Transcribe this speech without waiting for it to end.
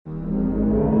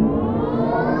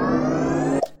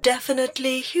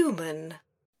definitely human.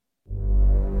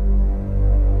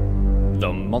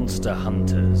 The Monster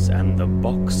Hunters and the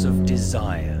Box of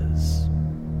Desires.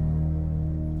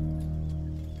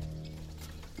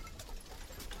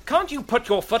 Can't you put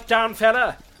your foot down,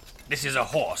 fella? This is a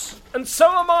horse. And so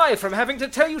am I, from having to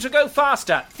tell you to go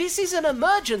faster. This is an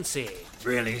emergency.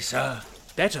 Really, sir?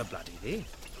 Better bloody thee.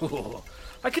 Oh,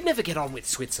 I could never get on with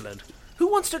Switzerland. Who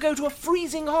wants to go to a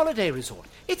freezing holiday resort?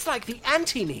 It's like the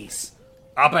Anti-Nice.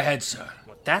 Up ahead, sir.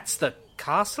 What, that's the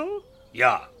castle?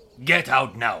 Yeah, get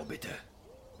out now, bitte.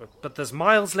 But there's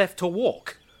miles left to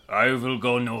walk. I will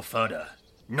go no further.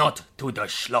 Not to the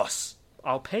Schloss.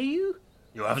 I'll pay you?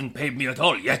 You haven't paid me at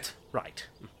all yet. Right.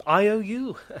 I owe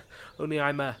you. Only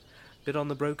I'm a bit on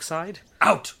the broke side.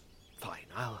 Out! Fine,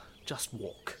 I'll just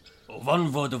walk.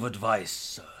 One word of advice,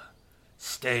 sir.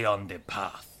 Stay on the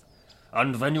path.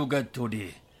 And when you get to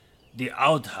the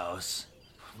outhouse,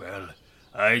 well,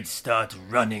 I'd start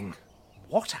running.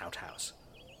 What outhouse?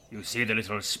 You see the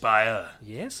little spire?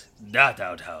 Yes? That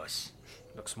outhouse.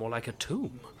 Looks more like a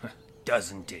tomb.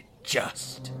 Doesn't it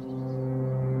just?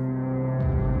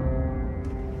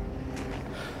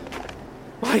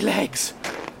 My legs!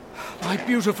 My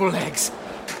beautiful legs!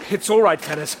 It's all right,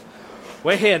 fellas.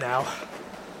 We're here now.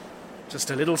 Just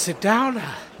a little sit down,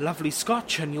 a lovely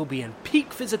scotch, and you'll be in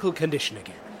peak physical condition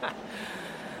again.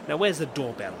 Now, where's the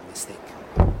doorbell on this thing?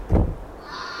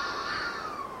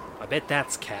 I bet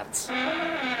that's Cats.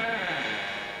 Herr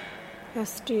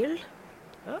Steele?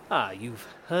 Ah, you've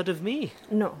heard of me?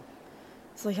 No.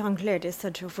 The young lady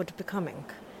said you would be coming.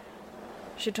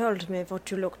 She told me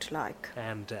what you looked like.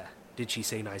 And, did she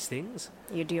say nice things?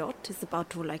 Idiot is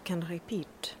about all I can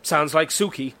repeat. Sounds like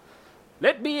Suki.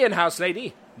 Let me in, house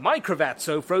lady. My cravat's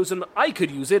so frozen I could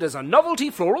use it as a novelty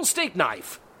floral steak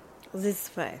knife.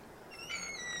 This way.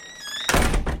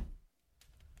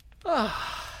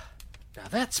 Ah, now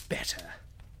that's better.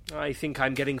 I think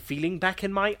I'm getting feeling back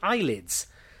in my eyelids.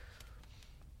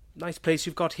 Nice place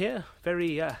you've got here.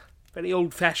 Very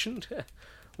old-fashioned.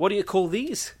 What do you call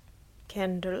these?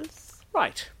 Candles.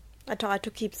 Right. I tried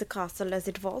to keep the castle as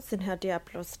it was in Herr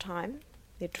Diablo's time.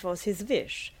 It was his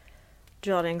wish.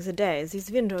 During the day,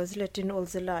 these windows let in all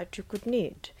the light you could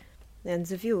need, and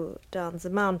the view down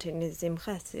the mountain is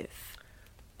impressive.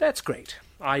 That's great.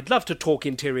 I'd love to talk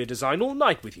interior design all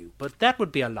night with you, but that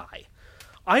would be a lie.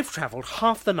 I've travelled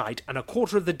half the night and a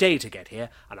quarter of the day to get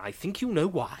here, and I think you know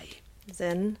why.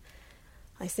 Then,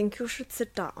 I think you should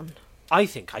sit down. I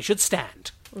think I should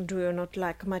stand. Do you not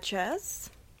like my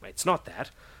chairs? It's not that.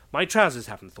 My trousers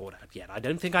haven't thawed out yet. I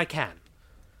don't think I can.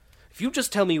 If you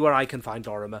just tell me where I can find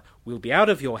Lorimer, we'll be out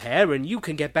of your hair and you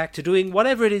can get back to doing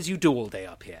whatever it is you do all day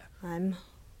up here. I'm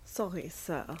sorry,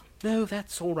 sir. No,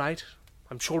 that's all right.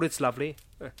 I'm sure it's lovely.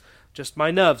 Just my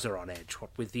nerves are on edge, what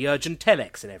with the urgent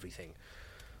telex and everything.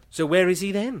 So where is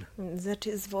he then? That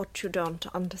is what you don't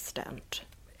understand.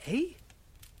 Eh?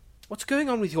 What's going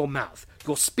on with your mouth?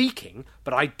 You're speaking,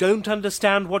 but I don't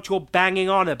understand what you're banging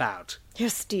on about. Herr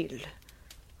Steele,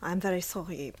 I'm very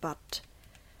sorry, but...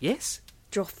 Yes?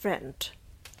 Your friend,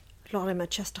 Lorimer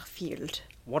Chesterfield.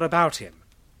 What about him?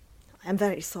 I'm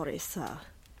very sorry, sir.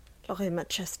 Lorimer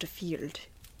Chesterfield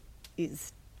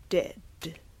is dead.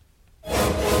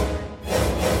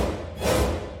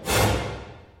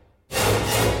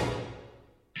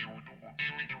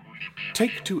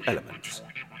 Take two elements,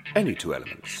 any two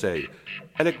elements, say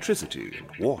electricity and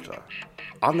water,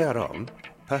 on their own,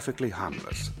 perfectly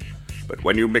harmless. But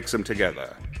when you mix them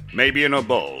together, maybe in a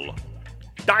bowl,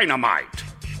 dynamite!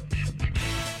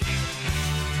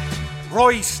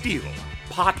 Roy Steele,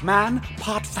 part man,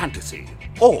 part fantasy,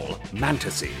 all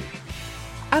mantasy.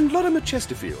 And Lorimer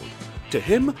Chesterfield, to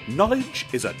him, knowledge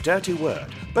is a dirty word,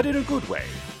 but in a good way.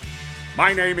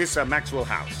 My name is Sir Maxwell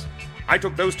House. I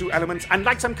took those two elements and,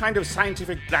 like some kind of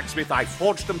scientific blacksmith, I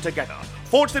forged them together.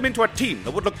 Forged them into a team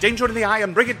that would look danger in the eye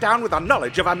and bring it down with the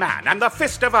knowledge of a man and the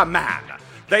fist of a man.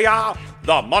 They are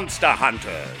the Monster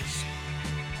Hunters.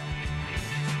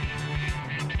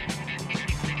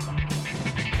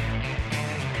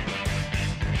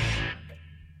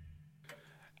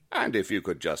 And if you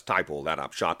could just type all that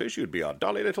up sharpish, you'd be a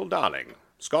dolly little darling.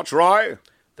 Scotch Roy?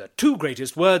 The two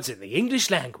greatest words in the English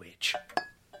language.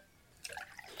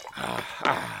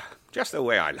 Just the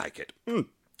way I like it.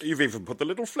 You've even put the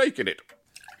little flake in it.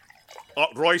 Oh,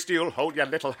 Roy Steele, hold your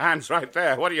little hands right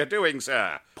there. What are you doing,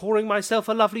 sir? Pouring myself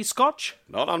a lovely scotch?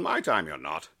 Not on my time, you're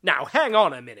not. Now, hang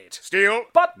on a minute. Steele?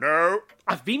 But... No.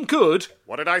 I've been good.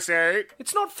 What did I say?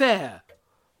 It's not fair.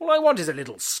 All I want is a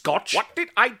little scotch. What did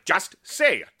I just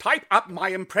say? Type up my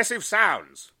impressive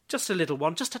sounds. Just a little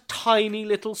one, just a tiny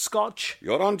little scotch.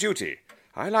 You're on duty.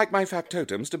 I like my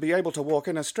factotums to be able to walk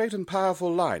in a straight and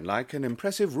powerful line like an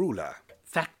impressive ruler.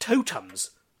 Factotums?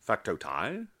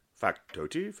 Factoti?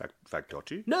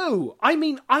 Factoti? No, I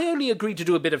mean I only agreed to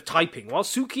do a bit of typing while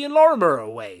Suki and Lorimer are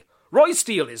away. Roy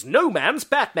Steele is no man's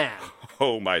Batman.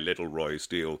 Oh, my little Roy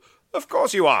Steele. Of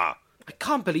course you are. I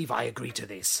can't believe I agreed to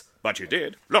this. But you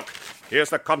did. Look, here's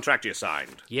the contract you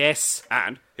signed. Yes.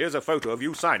 And here's a photo of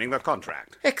you signing the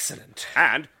contract. Excellent.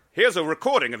 And here's a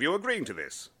recording of you agreeing to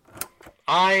this.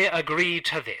 I agree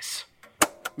to this.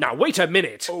 Now, wait a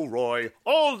minute. Oh, Roy,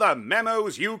 all the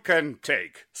memos you can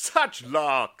take. Such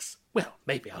larks. Well,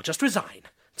 maybe I'll just resign.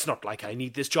 It's not like I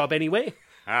need this job anyway.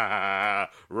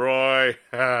 Roy.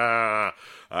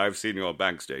 I've seen your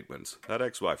bank statements. That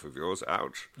ex-wife of yours,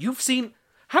 ouch. You've seen...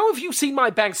 How have you seen my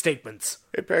bank statements?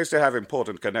 It pays to have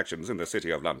important connections in the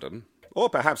City of London. Or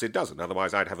perhaps it doesn't,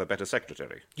 otherwise I'd have a better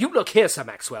secretary. You look here, Sir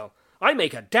Maxwell. I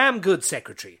make a damn good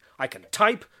secretary. I can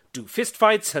type, do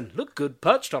fistfights, and look good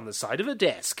perched on the side of a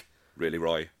desk. Really,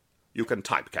 Roy? You can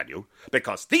type, can you?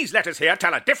 Because these letters here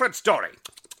tell a different story.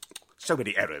 So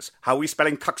many errors. How are we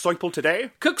spelling Cuxoiple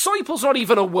today? Cuxoiple's not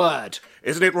even a word.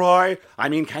 Isn't it, Roy? I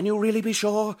mean, can you really be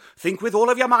sure? Think with all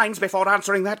of your minds before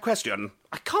answering that question.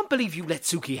 I can't believe you let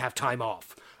Suki have time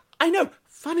off. I know.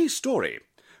 Funny story.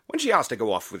 When she asked to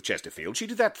go off with Chesterfield, she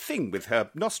did that thing with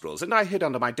her nostrils, and I hid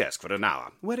under my desk for an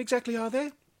hour. Where exactly are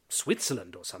they?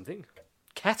 Switzerland or something.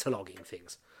 Cataloguing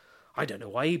things. I don't know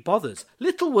why he bothers.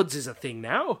 Littlewoods is a thing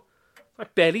now. I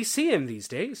barely see him these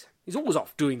days. He's always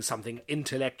off doing something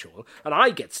intellectual, and I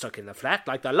get stuck in the flat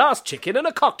like the last chicken in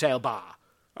a cocktail bar.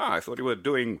 I thought you were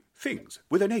doing things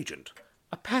with an agent.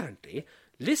 Apparently,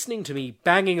 listening to me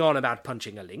banging on about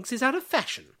punching a lynx is out of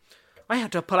fashion. I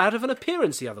had to pull out of an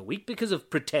appearance the other week because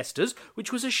of protesters,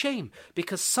 which was a shame,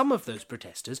 because some of those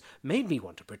protesters made me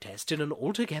want to protest in an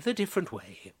altogether different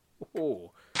way.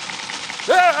 Oh.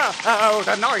 Oh,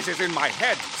 the noise is in my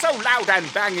head, so loud and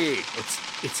bangy.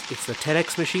 It's the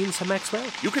telex machine, Sir Maxwell?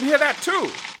 You can hear that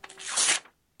too.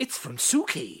 It's from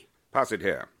Suki. Pass it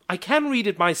here. I can read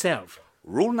it myself.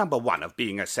 Rule number 1 of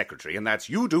being a secretary, and that's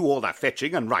you do all the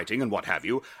fetching and writing and what have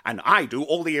you, and I do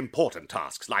all the important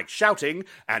tasks, like shouting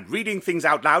and reading things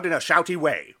out loud in a shouty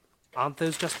way. Aren't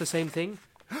those just the same thing?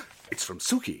 It's from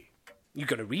Suki. You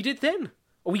going to read it then?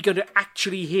 Are we going to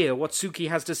actually hear what Suki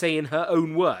has to say in her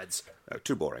own words?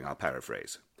 Too boring, I'll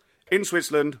paraphrase. In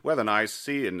Switzerland, weather nice,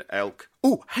 sea in elk.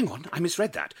 Oh, hang on, I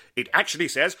misread that. It actually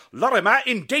says, Lorimer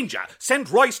in danger. Send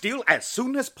Roy Steele as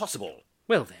soon as possible.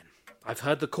 Well then, I've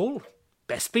heard the call.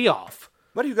 Best be off.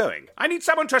 Where are you going? I need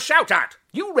someone to shout at.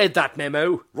 You read that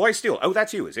memo. Roy Steele. Oh,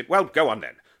 that's you, is it? Well, go on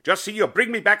then. Just see you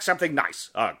bring me back something nice.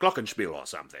 A glockenspiel or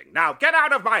something. Now, get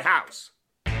out of my house.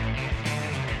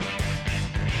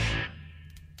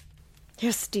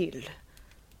 Herr Steele,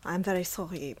 I'm very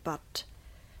sorry, but...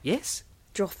 Yes?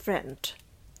 Your friend,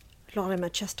 Lorimer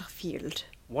Chesterfield.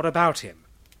 What about him?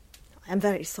 I'm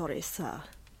very sorry, sir.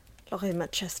 Lorimer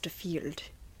Chesterfield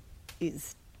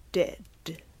is dead.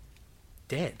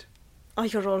 Dead? Are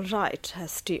you all right, Herr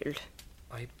Steele?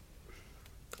 I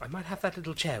might have that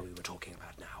little chair we were talking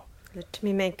about now. Let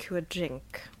me make you a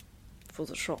drink for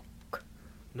the shock.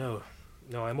 No,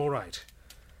 I'm all right.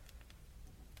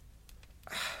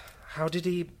 How did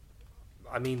he...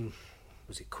 I mean,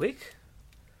 was it quick?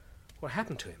 What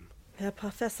happened to him? Herr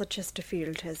Professor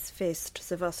Chesterfield has faced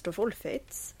the worst of all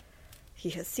fates. He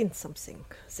has seen something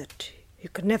that he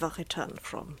could never return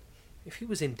from. If he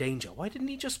was in danger, why didn't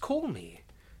he just call me,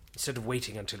 instead of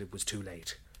waiting until it was too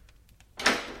late?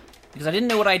 Because I didn't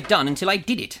know what I'd done until I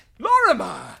did it.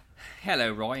 Lorimer!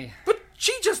 Hello, Roy. But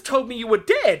she just told me you were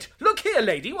dead. Look here,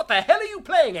 lady, what the hell are you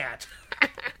playing at?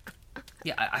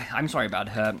 Yeah, I'm sorry about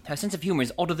her. Her sense of humour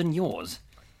is odder than yours.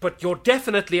 But you're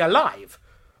definitely alive.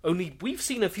 Only we've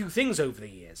seen a few things over the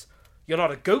years. You're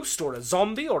not a ghost or a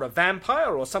zombie or a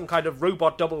vampire or some kind of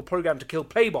robot double programmed to kill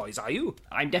playboys, are you?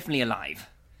 I'm definitely alive.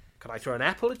 Can I throw an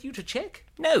apple at you to check?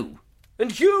 No.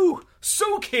 And you,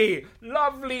 Suki,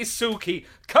 lovely Suki,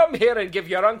 come here and give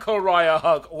your Uncle Roy a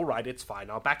hug. All right, it's fine,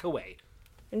 I'll back away.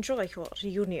 Enjoy your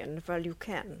reunion while you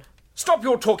can. Stop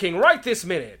your talking right this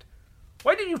minute.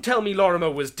 Why didn't you tell me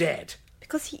Lorimer was dead?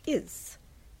 Because he is.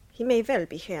 He may well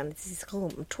be here in this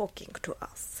room talking to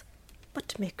us.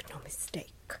 But make no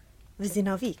mistake. Within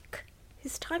a week,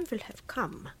 his time will have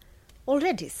come.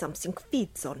 Already something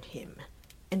feeds on him.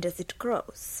 And as it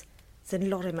grows, then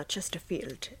Lorimer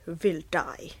Chesterfield will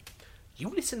die. You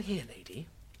listen here, lady.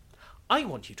 I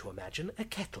want you to imagine a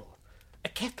kettle. A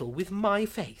kettle with my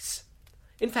face.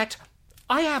 In fact,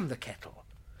 I am the kettle.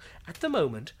 At the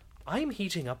moment, I'm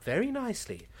heating up very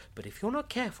nicely, but if you're not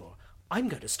careful, I'm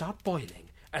going to start boiling,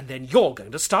 and then you're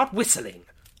going to start whistling.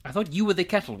 I thought you were the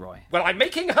kettle, Roy. Well, I'm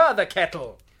making her the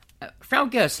kettle. Frau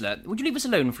Gersler, would you leave us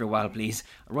alone for a while, please?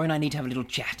 Roy and I need to have a little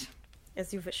chat.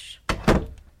 As you wish.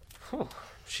 Oh,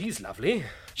 she's lovely.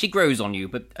 She grows on you,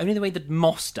 but only the way that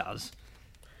moss does.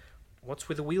 What's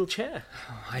with a wheelchair?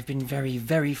 I've been very,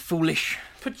 very foolish.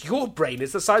 But your brain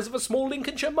is the size of a small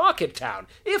Lincolnshire market town,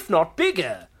 if not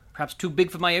bigger. Perhaps too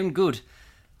big for my own good.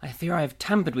 I fear I have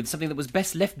tampered with something that was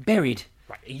best left buried.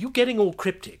 Right, are you getting all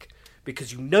cryptic?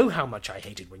 Because you know how much I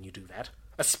hated when you do that.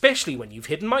 Especially when you've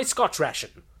hidden my Scotch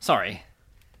ration. Sorry.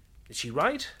 Is she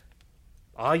right?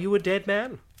 Are you a dead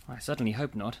man? I certainly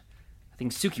hope not. I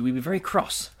think Suki will be very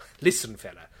cross. Listen,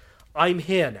 fella, I'm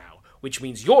here now, which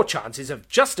means your chances have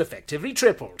just effectively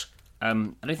tripled. I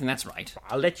don't think that's right.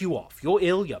 I'll let you off. You're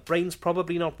ill, your brain's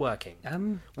probably not working.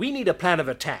 We need a plan of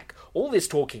attack. All this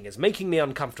talking is making me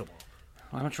uncomfortable.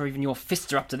 I'm not sure even your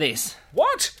fists are up to this.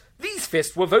 What? These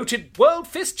fists were voted World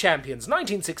Fist Champions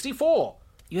 1964.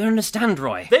 You don't understand,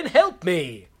 Roy. Then help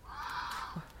me.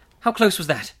 How close was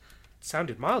that? It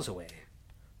sounded miles away.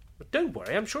 But don't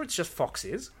worry, I'm sure it's just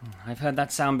foxes. I've heard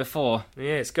that sound before.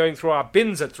 Yes, going through our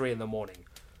bins at 3 a.m.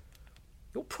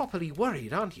 You're properly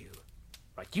worried, aren't you?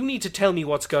 Right, you need to tell me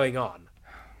what's going on.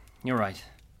 You're right.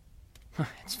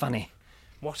 It's funny.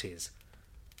 What is?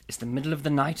 It's the middle of the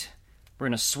night. We're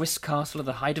in a Swiss castle at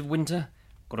the height of winter.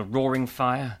 Got a roaring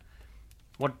fire.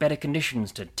 What better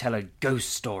conditions to tell a ghost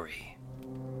story?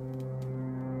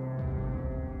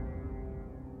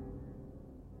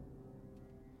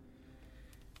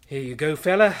 Here you go,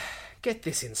 fella. Get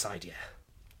this inside you.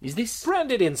 Is this...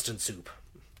 Branded instant soup.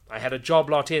 I had a job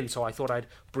lot in, so I thought I'd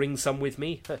bring some with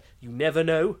me. You never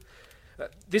know.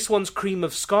 This one's cream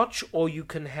of Scotch, or you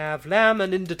can have lamb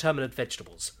and indeterminate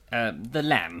vegetables. The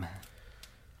lamb.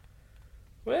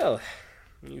 Well,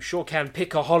 you sure can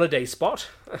pick a holiday spot.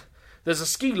 There's a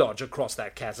ski lodge across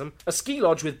that chasm. A ski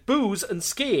lodge with booze and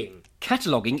skiing.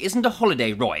 Cataloguing isn't a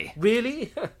holiday, Roy.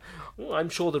 Really? Well, I'm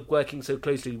sure that working so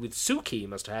closely with Suki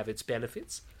must have its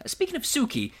benefits. Speaking of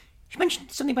Suki, you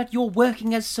mentioned something about your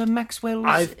working as Sir Maxwell's...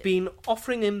 I've been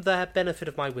offering him the benefit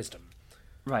of my wisdom.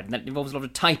 Right, and that involves a lot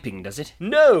of typing, does it?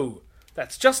 No!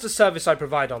 That's just a service I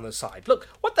provide on the side. Look,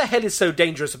 what the hell is so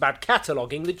dangerous about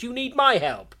cataloguing that you need my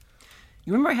help?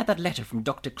 You remember I had that letter from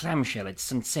Dr. Clamshell at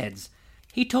St. Sed's?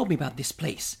 He told me about this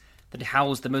place, that it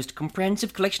housed the most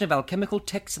comprehensive collection of alchemical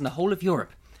texts in the whole of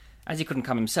Europe. As he couldn't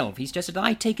come himself, he suggested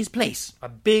I take his place. A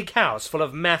big house full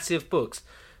of massive books.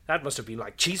 That must have been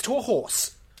like cheese to a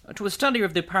horse. To a studier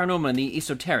of the paranormal and the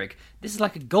esoteric, this is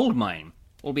like a gold mine,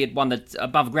 albeit one that's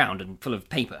above ground and full of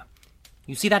paper.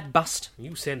 You see that bust?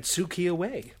 You sent Suki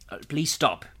away. Please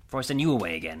stop, before I send you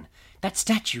away again. That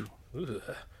statue. Ugh.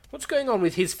 What's going on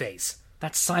with his face?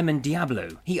 That's Simon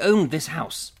Diablo. He owned this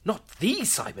house. Not the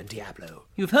Simon Diablo.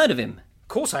 You've heard of him? Of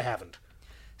course I haven't.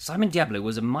 Simon Diablo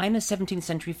was a minor 17th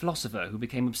century philosopher who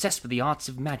became obsessed with the arts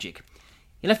of magic.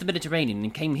 He left the Mediterranean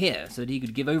and came here so that he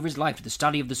could give over his life to the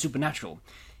study of the supernatural.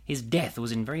 His death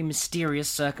was in very mysterious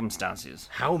circumstances.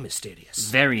 How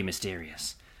mysterious? Very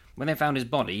mysterious. When they found his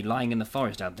body lying in the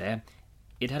forest out there,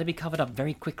 it had to be covered up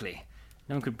very quickly.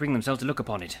 No one could bring themselves to look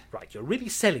upon it. Right, you're really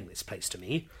selling this place to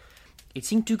me. It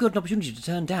seemed too good an opportunity to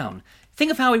turn down.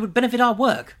 Think of how it would benefit our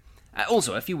work.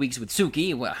 Also, a few weeks with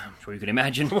Suki, well, I'm sure you can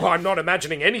imagine. Oh, I'm not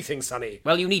imagining anything, Sonny.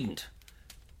 Well, you needn't.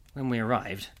 When we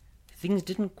arrived, things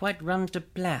didn't quite run to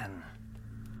plan.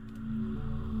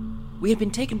 We had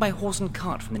been taken by horse and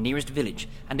cart from the nearest village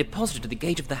and deposited at the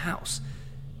gate of the house.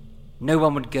 No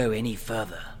one would go any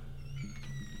further.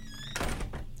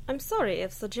 I'm sorry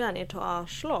if the journey to our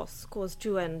schloss caused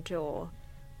you and your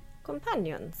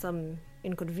companion some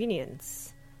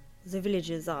inconvenience. The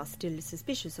villagers are still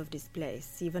suspicious of this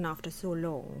place, even after so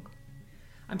long.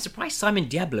 I'm surprised Simon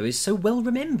Diablo is so well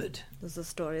remembered. The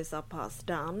stories are passed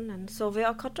down, and so we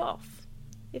are cut off.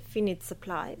 If we need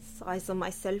supplies, either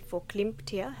myself or Klimt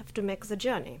here have to make the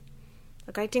journey.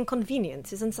 A great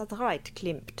inconvenience, isn't that right,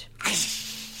 Klimt?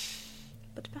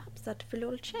 But perhaps that will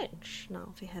all change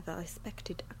now we have a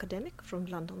respected academic from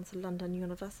London's London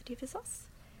University with us.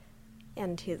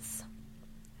 And his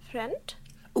friend?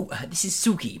 Oh, this is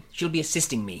Suki. She'll be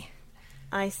assisting me.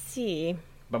 I see.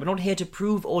 But we're not here to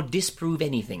prove or disprove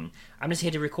anything. I'm just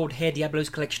here to record Herr Diablo's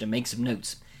collection and make some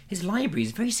notes. His library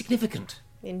is very significant.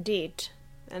 Indeed.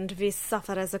 And we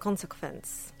suffer as a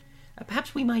consequence.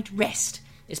 Perhaps we might rest.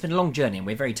 It's been a long journey and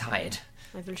we're very tired.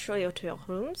 I will show you to your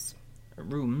rooms.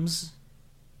 Rooms?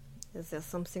 Is there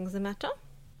something the matter?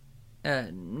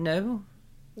 No.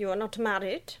 You are not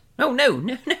married? Oh,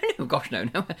 no, gosh, no,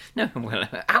 well,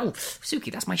 ow,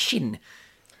 Suki, that's my shin.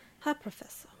 Herr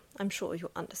Professor, I'm sure you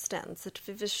understand that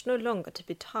we wish no longer to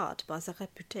be tarred by the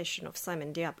reputation of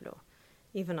Simon Diablo.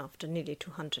 even after nearly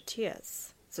 200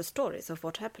 years. The stories of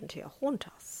what happened here haunt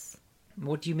us.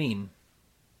 What do you mean?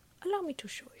 Allow me to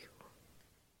show you.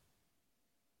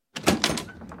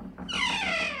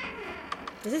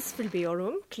 This will be your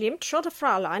room. Klimt, show the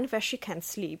Fraulein where she can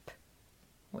sleep.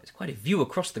 Well, it's quite a view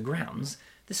across the grounds.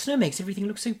 The snow makes everything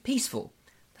look so peaceful.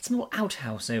 That small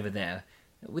outhouse over there,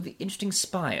 with the interesting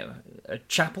spire. A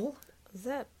chapel?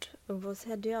 That was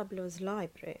Herr Diablo's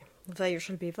library, where you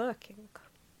shall be working.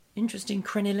 Interesting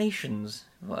crenellations.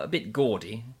 Well, a bit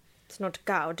gaudy. It's not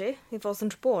gaudy. He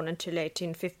wasn't born until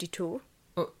 1852.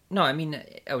 Oh, no, I mean,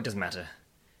 it doesn't matter.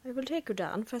 I will take you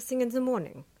down first thing in the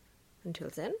morning. Until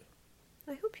then,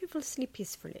 I hope you will sleep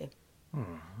peacefully.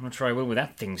 I'm not sure I will with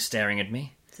that thing staring at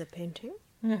me. The painting?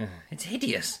 It's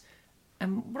hideous.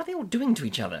 And what are they all doing to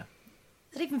each other?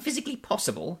 Is that even physically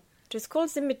possible? It is called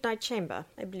the Midnight Chamber.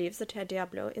 I believe that Herr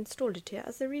Diablo installed it here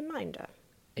as a reminder.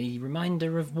 A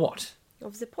reminder of what?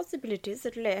 Of the possibilities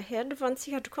that lay ahead once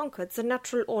he had conquered the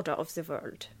natural order of the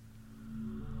world.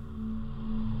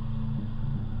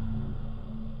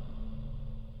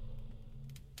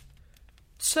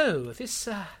 So,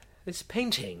 this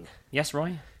painting. Yes,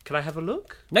 Roy? Can I have a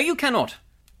look? No, you cannot.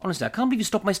 Honestly, I can't believe you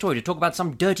stopped my story to talk about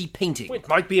some dirty painting. Well, it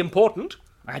might be important.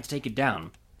 I had to take it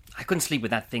down. I couldn't sleep with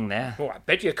that thing there. Oh, I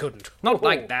bet you couldn't. Not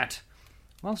like that.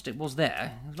 Whilst it was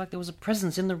there, it was like there was a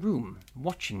presence in the room,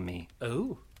 watching me.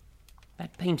 Oh.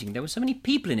 That painting, there were so many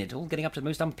people in it, all getting up to the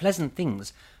most unpleasant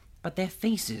things. But their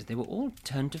faces, they were all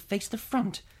turned to face the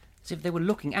front, as if they were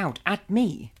looking out at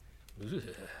me. Ugh.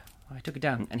 I took it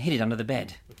down and hid it under the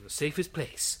bed. The safest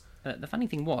place. The funny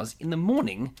thing was, in the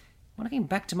morning, when I came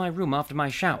back to my room after my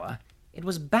shower, it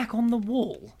was back on the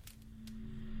wall.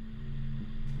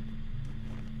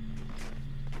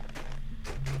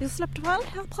 You slept well,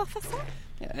 Herr Professor?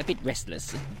 A bit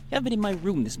restless. You haven't been in my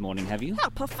room this morning, have you? Herr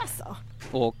Professor.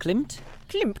 Or Klimt?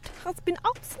 Klimt has been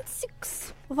out since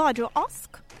 6. Why do you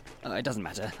ask? It doesn't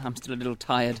matter. I'm still a little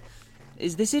tired.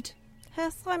 Is this it? Herr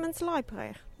Simon's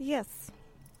library, yes.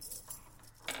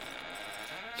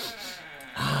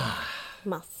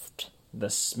 Must.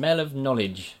 The smell of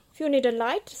knowledge. If you need a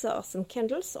light, there are some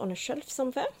candles on a shelf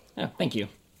somewhere. Oh, thank you.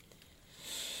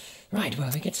 Right, well,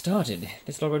 we get started.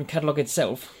 This won't catalogue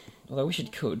itself, although I wish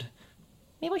it could.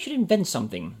 Maybe I should invent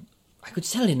something. I could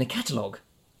sell it in a catalogue.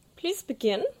 Please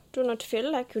begin. Do not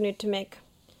feel like you need to make...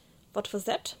 What was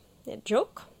that? A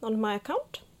joke on my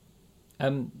account?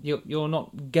 You're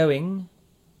not going?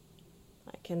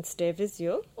 I can stay with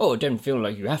you. Oh, don't feel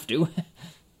like you have to.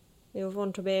 You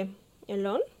want to be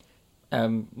alone?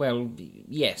 Well,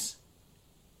 yes.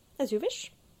 As you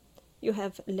wish. You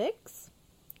have legs.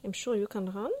 I'm sure you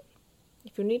can run,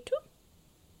 if you need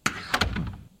to.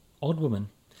 Odd woman.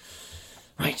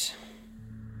 Right.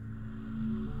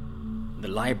 The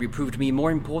library proved to me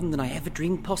more important than I ever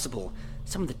dreamed possible.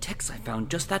 Some of the texts I found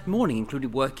just that morning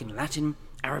included work in Latin,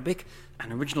 Arabic,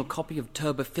 an original copy of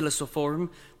Turba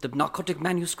Philosophorum, the narcotic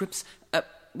manuscripts.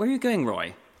 Where are you going,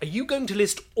 Roy? Are you going to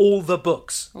list all the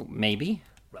books? Oh, maybe.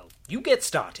 Well, you get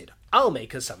started. I'll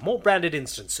make us some more branded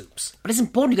instant soups. But it's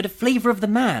important to get a flavour of the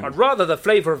man. I'd rather the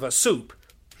flavour of a soup.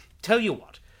 Tell you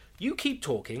what, you keep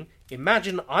talking,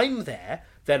 imagine I'm there,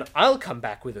 then I'll come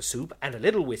back with a soup and a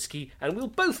little whiskey, and we'll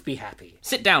both be happy.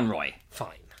 Sit down, Roy.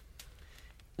 Fine.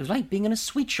 It was like being in a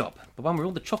sweet shop, but one where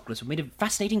all the chocolates were made of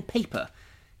fascinating paper.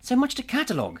 So much to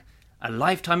catalogue. A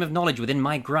lifetime of knowledge within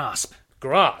my grasp.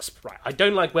 Grasp? Right, I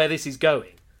don't like where this is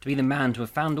going. To be the man to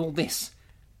have found all this.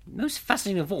 Most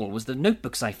fascinating of all was the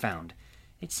notebooks I found.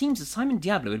 It seems that Simon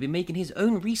Diablo had been making his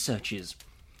own researches.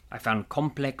 I found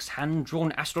complex,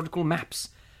 hand-drawn astrological maps,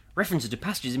 references to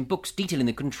passages in books detailing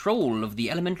the control of the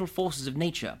elemental forces of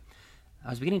nature. I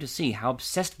was beginning to see how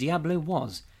obsessed Diablo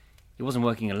was. He wasn't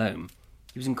working alone.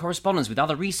 He was in correspondence with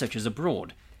other researchers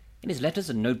abroad. In his letters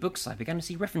and notebooks, I began to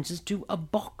see references to a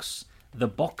box. The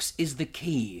box is the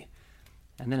key.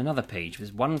 And then another page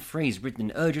with one phrase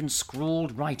written in urgent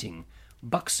scrawled writing.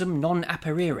 Buxum non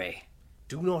apparere.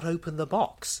 Do not open the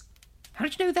box. How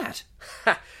did you know that?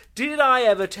 Did I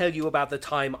ever tell you about the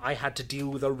time I had to deal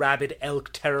with a rabid elk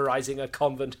terrorising a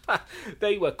convent?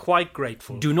 They were quite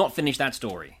grateful. Do not finish that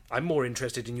story. I'm more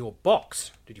interested in your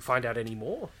box. Did you find out any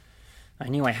more? I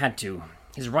knew I had to.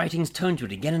 His writings turned to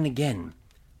it again and again.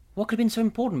 What could have been so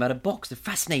important about a box that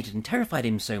fascinated and terrified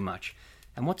him so much?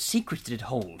 And what secrets did it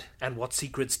hold? And what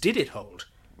secrets did it hold?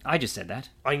 I just said that.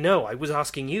 I know, I was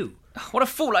asking you. What a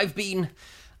fool I've been!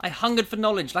 I hungered for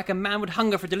knowledge like a man would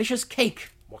hunger for delicious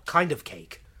cake. What kind of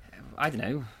cake? I don't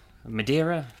know.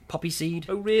 Madeira? Poppy seed?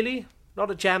 Oh, really? Not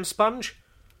a jam sponge?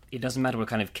 It doesn't matter what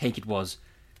kind of cake it was.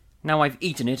 Now I've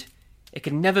eaten it, it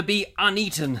can never be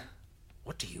uneaten.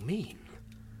 What do you mean?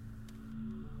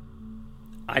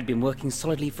 I'd been working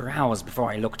solidly for hours before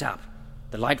I looked up.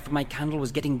 The light from my candle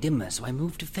was getting dimmer, so I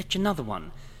moved to fetch another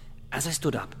one. As I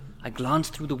stood up, I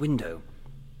glanced through the window.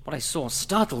 What I saw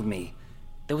startled me.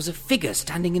 There was a figure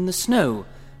standing in the snow.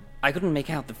 I couldn't make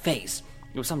out the face.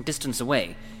 It was some distance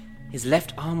away. His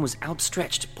left arm was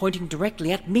outstretched, pointing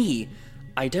directly at me.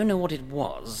 I don't know what it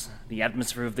was, the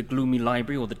atmosphere of the gloomy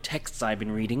library or the texts I'd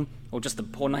been reading, or just the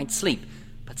poor night's sleep,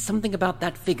 but something about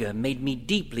that figure made me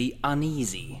deeply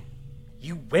uneasy.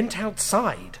 You went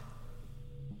outside?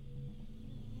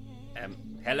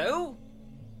 Hello?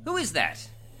 Who is that?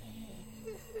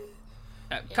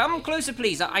 Come closer,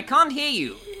 please. I can't hear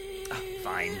you.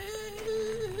 Fine.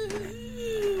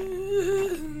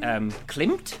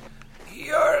 Klimt?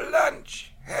 Your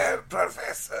lunch, Herr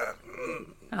Professor.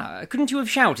 Couldn't you have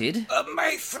shouted?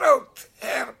 My throat,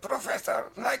 Herr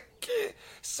Professor, like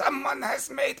someone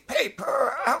has made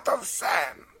paper out of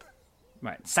sand.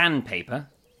 Right, sandpaper.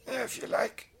 If you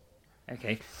like.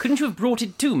 Okay. Couldn't you have brought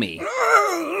it to me?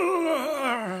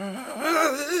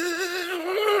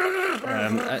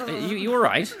 You all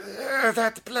right?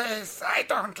 That place, I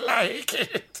don't like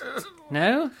it.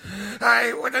 No?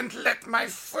 I wouldn't let my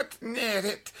foot near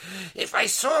it. If I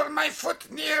saw my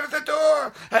foot near the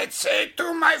door, I'd say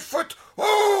to my foot,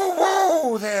 "Oh,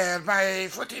 whoa there, my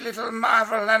footy little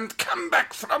marvel, and come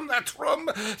back from that room.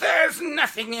 There's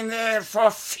nothing in there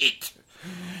for feet."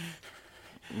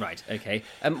 Right, okay.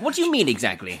 What do you mean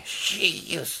exactly? She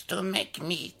used to make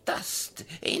me dust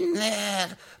in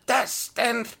there, dust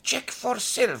and check for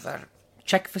silver.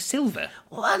 Check for silver?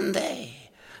 One day,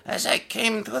 as I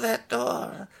came to that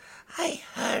door, I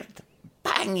heard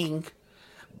banging,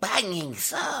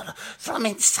 sir, from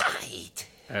inside.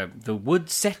 The wood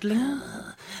settling?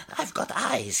 I've got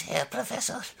eyes, Herr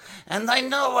Professor, and I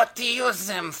know what to use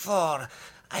them for.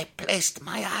 I placed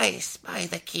my eyes by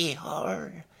the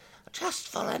keyhole, just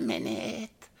for a minute,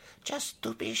 just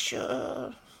to be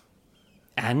sure.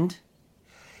 And?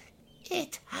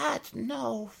 It had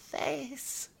no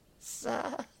face,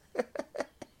 sir.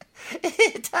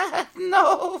 It had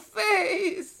no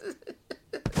face.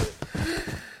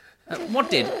 What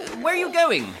did? Where are you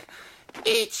going?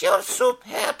 Eat your soup,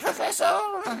 Herr Professor.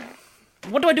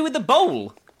 What do I do with the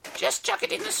bowl? Just chuck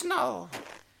it in the snow.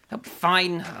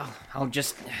 Fine. I'll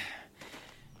just...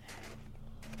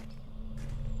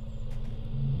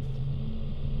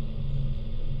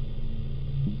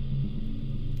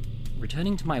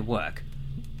 Returning to my work,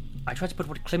 I tried to put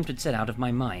what Klimt had said out of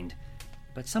my mind,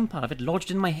 but some part of it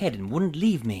lodged in my head and wouldn't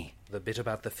leave me. The bit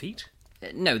about the feet?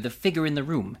 No, the figure in the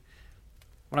room.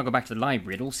 When I got back to the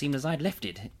library, it all seemed as I'd left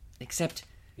it, except...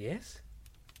 Yes?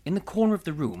 In the corner of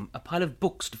the room, a pile of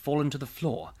books had fallen to the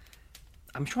floor.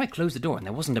 I'm sure I closed the door and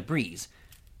there wasn't a breeze.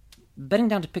 Bending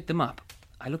down to pick them up,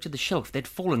 I looked at the shelf they'd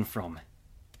fallen from.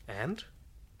 And?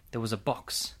 There was a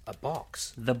box. A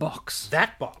box? The box.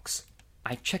 That box?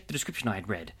 I checked the description I had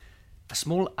read. A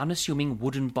small, unassuming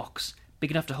wooden box, big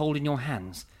enough to hold in your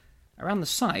hands. Around the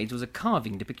sides was a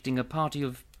carving depicting a party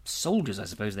of soldiers, I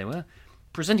suppose they were,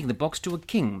 presenting the box to a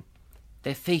king.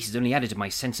 Their faces only added to my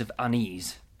sense of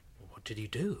unease. What did you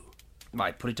do?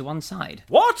 I put it to one side.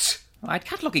 What? I had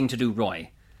cataloguing to do,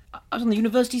 Roy. I was on the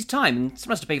university's time, and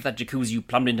someone has to pay for that jacuzzi you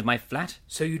plumbed into my flat.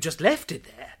 So you just left it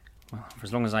there? Well, for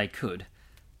as long as I could.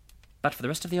 But for the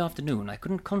rest of the afternoon, I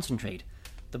couldn't concentrate.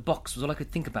 The box was all I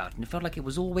could think about, and it felt like it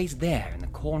was always there in the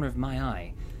corner of my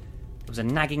eye. There was a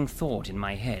nagging thought in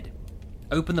my head.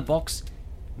 Open the box,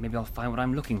 maybe I'll find what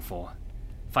I'm looking for.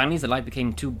 Finally, as the light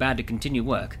became too bad to continue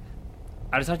work,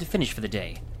 I decided to finish for the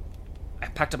day. I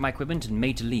packed up my equipment and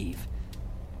made to leave.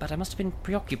 But I must have been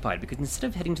preoccupied because instead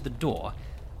of heading to the door,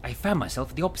 I found myself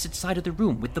at the opposite side of the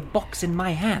room with the box in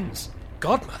my hands.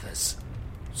 Godmothers!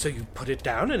 So you put it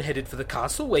down and headed for the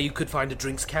castle where you could find a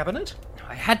drinks cabinet?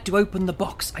 I had to open the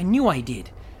box. I knew I did.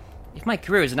 If my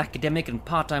career as an academic and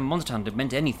part-time monster hunter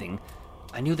meant anything,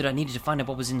 I knew that I needed to find out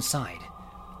what was inside.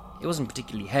 It wasn't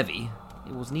particularly heavy.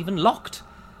 It wasn't even locked.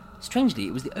 Strangely,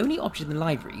 it was the only object in the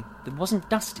library that wasn't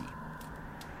dusty.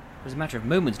 It was a matter of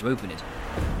moments to open it.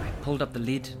 I pulled up the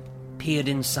lid, peered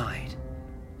inside.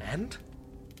 And?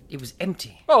 It was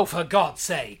empty. Oh, for God's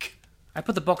sake! I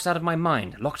put the box out of my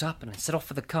mind, locked up, and I set off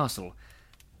for the castle.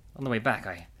 On the way back,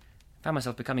 I found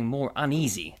myself becoming more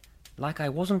uneasy, like I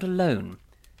wasn't alone.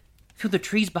 Through the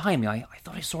trees behind me, I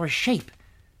thought I saw a shape.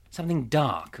 Something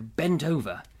dark, bent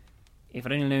over. If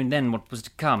I'd only known then what was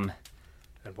to come.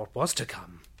 And what was to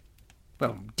come?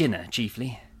 Well, dinner,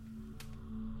 chiefly.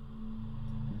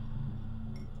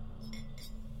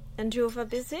 And you were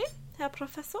busy, Herr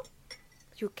Professor?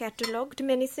 You catalogued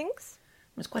many things?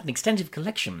 It's quite an extensive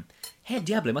collection. Herr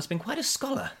Diablo must have been quite a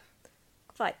scholar.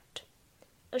 Quite.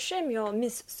 A shame your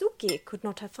Miss Suki could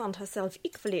not have found herself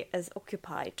equally as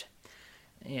occupied.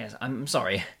 Yes, I'm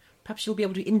sorry. Perhaps you'll be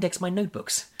able to index my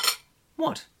notebooks.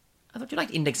 What? I thought you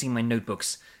liked indexing my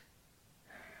notebooks.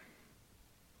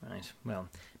 Right, well,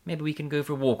 maybe we can go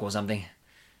for a walk or something.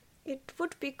 It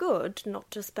would be good not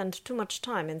to spend too much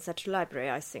time in such a library,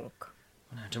 I think.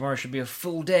 Tomorrow should be a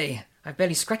full day. I've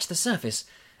barely scratched the surface.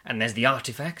 And there's the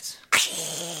artifacts.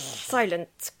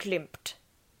 Silence, Klimt.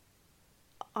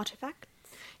 Artifact?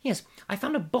 Yes, I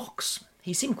found a box.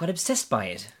 He seemed quite obsessed by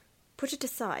it. Put it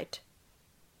aside.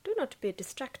 Do not be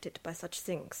distracted by such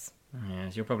things.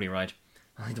 Yes, you're probably right.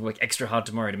 I'll need to work extra hard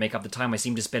tomorrow to make up the time I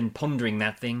seem to spend pondering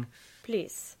that thing.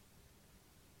 Please,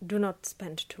 do not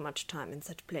spend too much time in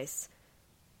that place.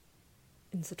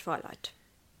 In the twilight.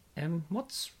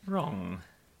 What's wrong?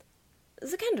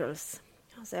 The candles.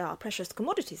 They are precious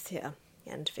commodities here,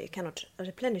 and we cannot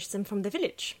replenish them from the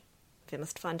village. We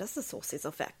must find other sources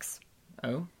of wax.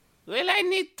 Oh? Will I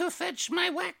need to fetch my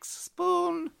wax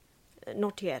spoon?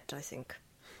 Not yet, I think.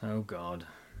 Oh, God.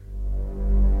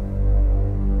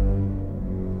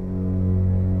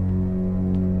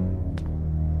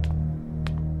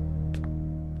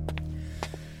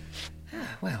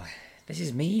 Well, this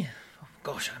is me. Oh,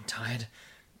 gosh, I'm tired.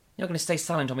 You're not going to stay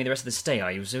silent on me the rest of the stay,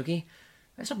 are you, Suki?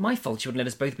 It's not my fault you wouldn't let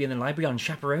us both be in the library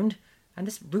unchaperoned. And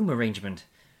this room arrangement.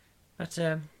 But,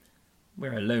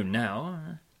 we're alone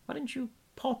now. Why don't you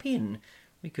pop in?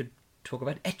 We could talk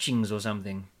about etchings or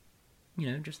something.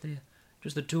 You know, just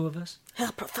the two of us.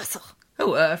 Herr Professor.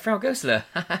 Oh, Frau Goesler.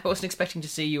 I wasn't expecting to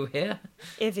see you here.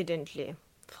 Evidently.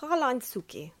 Fräulein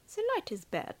Suki, the light is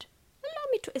bad.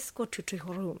 Allow me to escort you to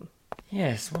your room.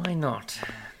 Yes, why not?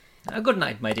 Good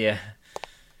night, my dear.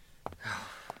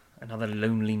 Another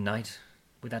lonely night,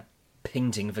 with that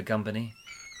painting for company.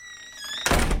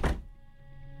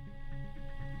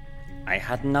 I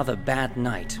had another bad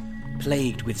night,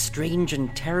 plagued with strange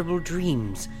and terrible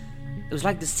dreams. It was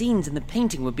like the scenes in the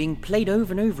painting were being played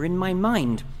over and over in my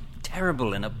mind.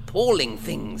 Terrible and appalling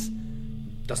things.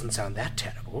 Doesn't sound that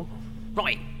terrible.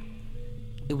 Right.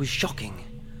 It was shocking,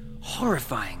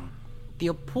 horrifying, the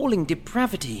appalling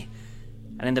depravity.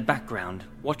 And in the background,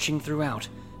 watching throughout,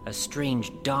 a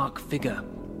strange dark figure,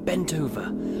 bent over,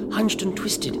 hunched and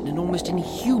twisted in an almost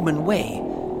inhuman way,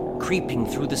 creeping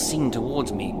through the scene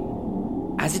towards me.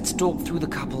 As it stalked through the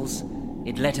couples,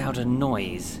 it let out a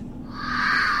noise.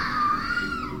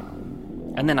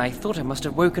 And then I thought I must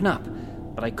have woken up,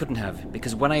 but I couldn't have,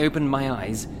 because when I opened my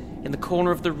eyes, in the corner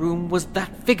of the room was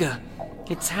that figure,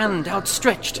 its hand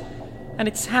outstretched, and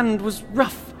its hand was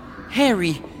rough,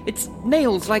 hairy, its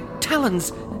nails like talons,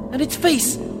 and its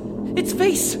face! Its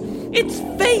face! Its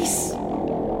face!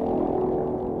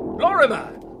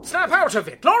 Lorimer! Snap out of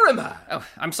it! Lorimer! Oh,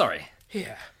 I'm sorry.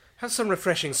 Here, have some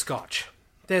refreshing scotch.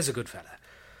 There's a good fella.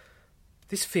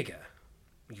 This figure,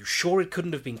 are you sure it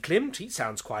couldn't have been Klimt? He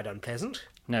sounds quite unpleasant.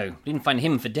 No, didn't find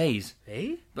him for days.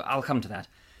 Eh? But I'll come to that.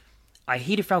 I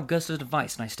heeded Frau Goesler's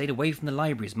advice and I stayed away from the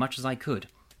library as much as I could.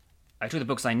 I took the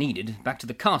books I needed back to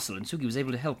the castle and Suki was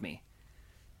able to help me.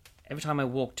 Every time I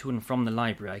walked to and from the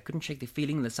library, I couldn't shake the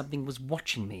feeling that something was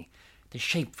watching me, the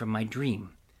shape from my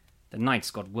dream. The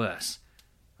nights got worse.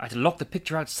 I had to lock the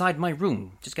picture outside my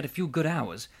room, just get a few good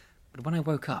hours, but when I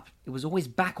woke up, it was always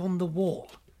back on the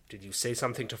wall. Did you say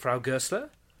something to Frau Goesler?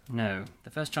 No, the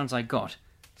first chance I got,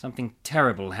 something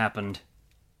terrible happened.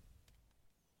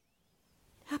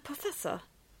 Herr Professor,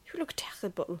 you look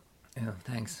terrible. Oh,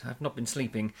 thanks. I've not been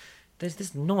sleeping. There's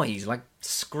this noise, like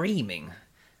screaming.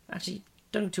 Actually,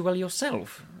 don't look too well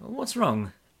yourself. What's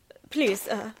wrong? Please,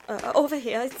 over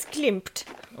here, it's Klimt.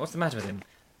 What's the matter with him?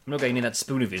 I'm not going near that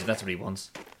spoon of his, if that's what he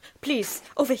wants. Please,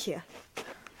 over here.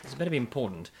 This better be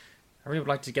important. I really would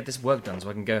like to get this work done so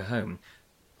I can go home.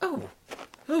 Oh,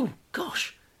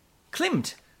 gosh.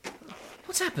 Klimt!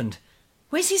 What's happened?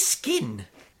 Where's his skin?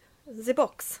 The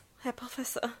box, Herr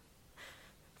Professor.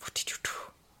 What did you do?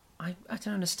 I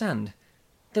don't understand.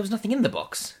 There was nothing in the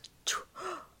box.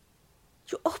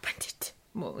 You opened it.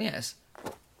 Well, yes.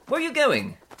 Where are you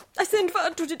going? I sent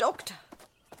word to the doctor.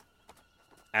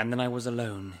 And then I was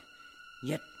alone.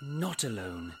 Yet not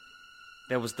alone.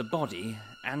 There was the body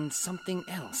and something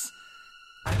else.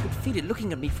 I could feel it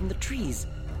looking at me from the trees.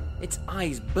 Its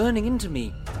eyes burning into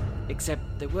me. Except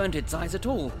they weren't its eyes at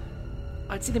all.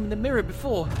 I'd seen them in the mirror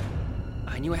before.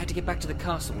 I knew I had to get back to the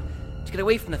castle, to get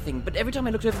away from the thing, but every time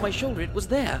I looked over my shoulder it was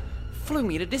there, following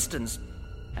me at a distance.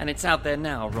 And it's out there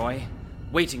now, Roy.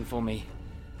 Waiting for me.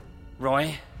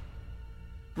 Roy?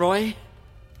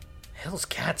 Hell's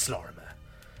cats, Lorimer.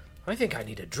 I think I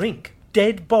need a drink.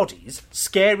 Dead bodies,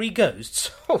 scary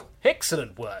ghosts. Oh,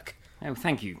 excellent work. Oh,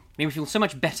 thank you. Made me feel so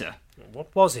much better.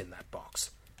 What was in that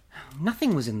box?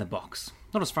 Nothing was in the box,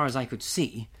 not as far as I could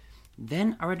see.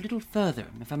 Then I read a little further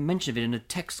and found mention of it in a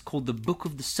text called the Book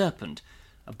of the Serpent,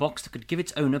 a box that could give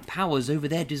its owner powers over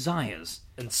their desires.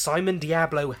 And Simon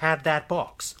Diablo had that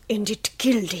box. And it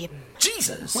killed him.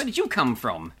 Jesus! Where did you come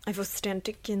from? I was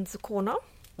standing in the corner.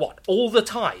 What, all the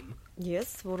time?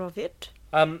 Yes, more of it.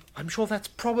 I'm sure that's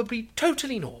probably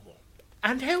totally normal.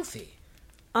 And healthy.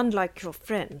 Unlike your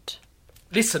friend.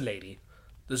 Listen, lady.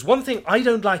 There's one thing I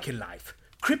don't like in life.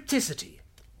 Crypticity.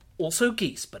 Also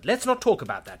geese, but let's not talk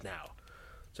about that now.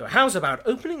 So how's about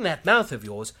opening that mouth of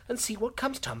yours and see what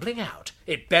comes tumbling out?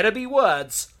 It better be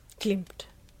words. Klimt.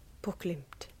 Poor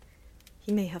Klimt.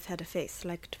 He may have had a face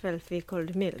like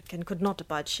 12-week-old milk and could not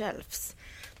abide shelves,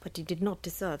 but he did not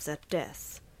deserve that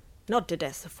death. Not the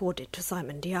death afforded to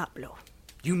Simon Diablo.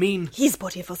 You mean... His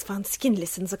body was found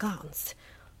skinless in the grounds.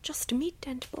 Just meat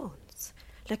and bones,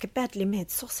 like a badly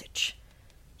made sausage.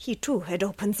 He too had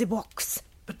opened the box.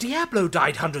 But Diablo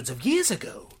died hundreds of years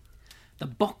ago. The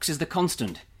box is the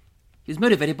constant. He was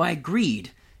motivated by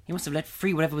greed. He must have let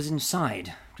free whatever was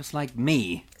inside, just like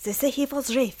me. They say he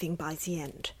was raving by the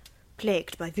end,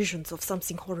 plagued by visions of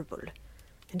something horrible.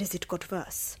 And as it got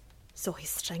worse, so his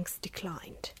strength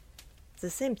declined. The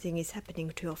same thing is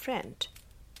happening to your friend.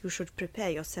 You should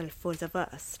prepare yourself for the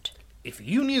worst. If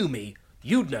you knew me,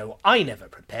 you'd know I never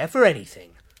prepare for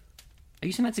anything. Are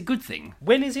you saying that's a good thing?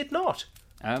 When is it not?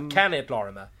 Um, Can it,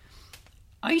 Lorimer?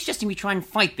 Are you suggesting we try and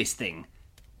fight this thing?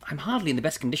 I'm hardly in the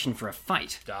best condition for a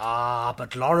fight. Ah,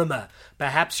 but Lorimer,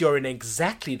 perhaps you're in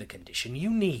exactly the condition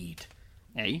you need.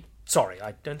 Eh? Sorry,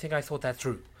 I don't think I thought that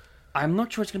through. I'm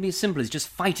not sure it's going to be as simple as just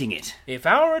fighting it. If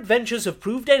our adventures have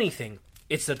proved anything,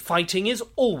 it's that fighting is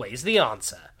always the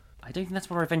answer. I don't think that's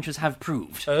what our adventures have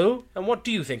proved. Oh, and what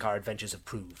do you think our adventures have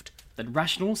proved? That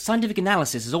rational, scientific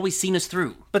analysis has always seen us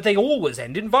through. But they always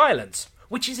end in violence,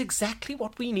 which is exactly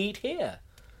what we need here.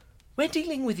 We're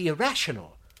dealing with the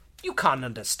irrational. You can't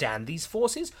understand these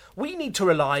forces. We need to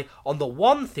rely on the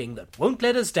one thing that won't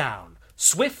let us down.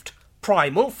 Swift,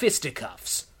 primal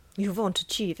fisticuffs. You won't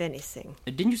achieve anything.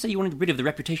 Didn't you say you wanted rid of the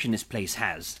reputation this place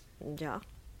has? Yeah.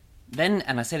 Then,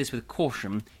 and I say this with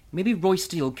caution, maybe Roy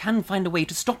Steele can find a way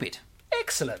to stop it.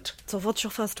 Excellent. So what's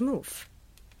your first move?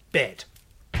 Bed.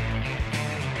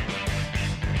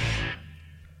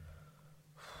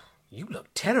 You look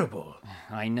terrible.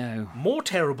 I know. More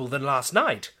terrible than last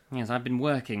night. Yes, I've been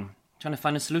working, trying to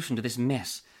find a solution to this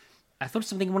mess. I thought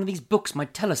something in one of these books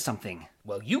might tell us something.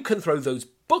 Well, you can throw those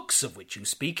books of which you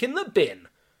speak in the bin.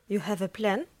 You have a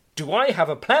plan? Do I have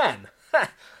a plan?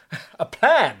 Ha! A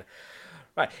plan?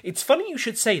 Right, it's funny you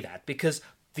should say that, because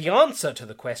the answer to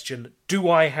the question, do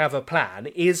I have a plan,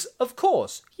 is, of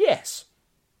course, yes.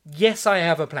 Yes, I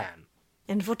have a plan.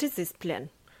 And what is this plan?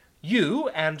 You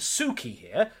and Suki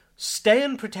here stay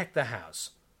and protect the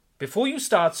house. Before you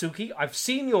start, Suki, I've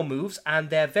seen your moves and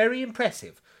they're very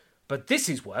impressive. But this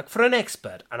is work for an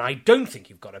expert, and I don't think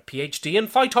you've got a PhD in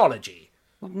phytology.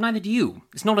 Well, neither do you.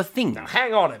 It's not a thing. Now,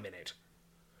 hang on a minute.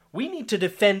 We need to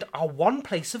defend our one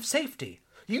place of safety.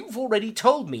 You've already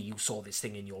told me you saw this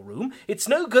thing in your room. It's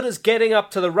no good as getting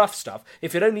up to the rough stuff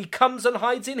if it only comes and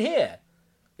hides in here.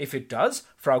 If it does,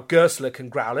 Frau Gersler can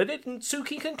growl at it and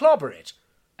Suki can clobber it.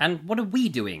 And what are we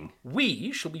doing?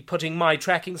 We shall be putting my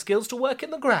tracking skills to work in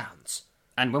the grounds.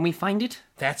 And when we find it?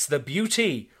 That's the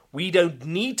beauty. We don't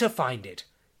need to find it.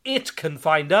 It can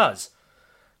find us.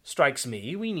 Strikes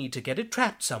me we need to get it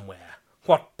trapped somewhere.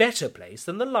 What better place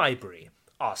than the library?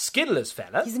 Our skinless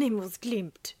fella... His name was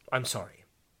Klimt. I'm sorry.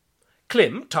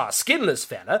 Klimt, our skinless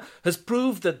fella, has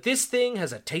proved that this thing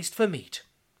has a taste for meat.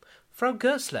 Frau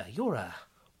Gersler, you're a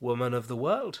woman of the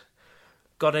world.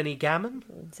 Got any gammon?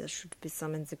 There should be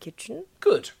some in the kitchen.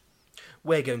 Good.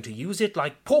 We're going to use it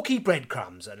like porky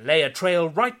breadcrumbs and lay a trail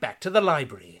right back to the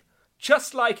library.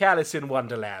 Just like Alice in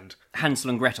Wonderland. Hansel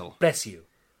and Gretel. Bless you.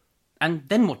 And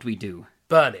then what do we do?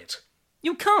 Burn it.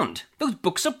 You can't. Those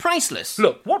books are priceless.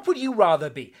 Look, what would you rather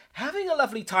be? Having a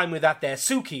lovely time with that there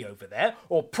Suki over there,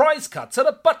 or prize cuts at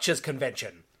a butcher's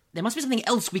convention? There must be something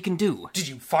else we can do. Did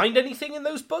you find anything in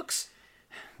those books?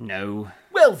 No.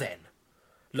 Well then.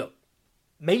 Look,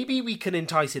 maybe we can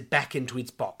entice it back into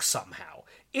its box somehow.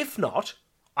 If not,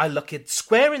 I'll look it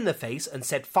square in the face and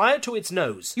set fire to its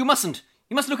nose. You mustn't.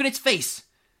 You must look at its face.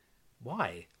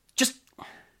 Why? Just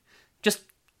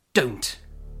don't.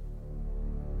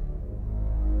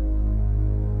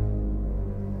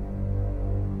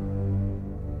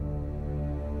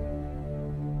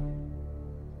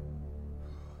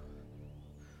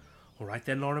 All right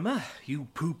then, Lorimer. You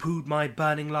pooh-poohed my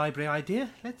burning library idea.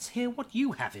 Let's hear what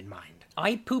you have in mind.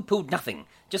 I pooh-poohed nothing.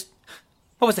 Just...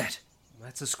 What was that?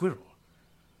 That's a squirrel.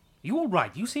 You all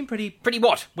right? You seem pretty... Pretty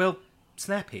what? well,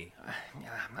 snappy.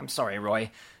 I'm sorry,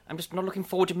 Roy. I'm just not looking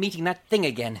forward to meeting that thing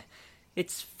again.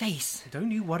 Its face.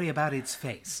 Don't you worry about its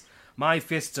face. My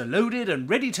fists are loaded and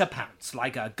ready to pounce,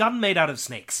 like a gun made out of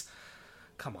snakes.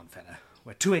 Come on, fella.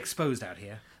 We're too exposed out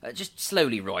here. Just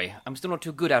slowly, Roy. I'm still not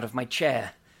too good out of my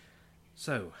chair.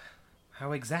 So,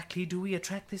 how exactly do we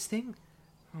attract this thing?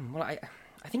 Well, I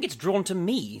think it's drawn to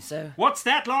me, so... What's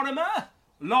that, Lorimer?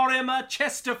 Lorimer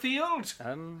Chesterfield?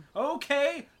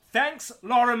 Okay, thanks,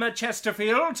 Lorimer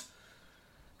Chesterfield.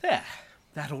 There,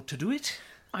 that ought to do it.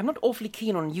 I'm not awfully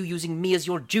keen on you using me as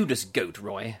your Judas goat,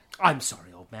 Roy. I'm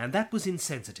sorry, old man, that was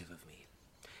insensitive of me.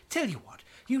 Tell you what,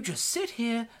 you just sit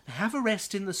here and have a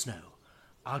rest in the snow.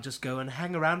 I'll just go and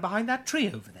hang around behind that tree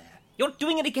over there. You're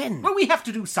doing it again. Well, we have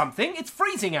to do something. It's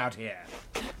freezing out here.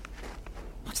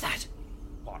 What's that?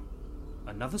 What?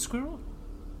 Another squirrel?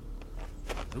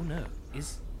 Oh no,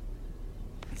 is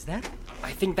that?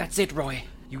 I think that's it, Roy.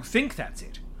 You think that's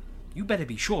it? You better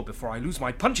be sure before I lose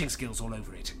my punching skills all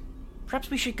over it. Perhaps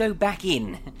we should go back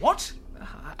in. What?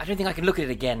 I don't think I can look at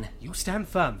it again. You stand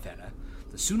firm, fella.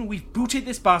 The sooner we've booted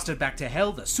this bastard back to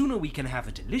hell, the sooner we can have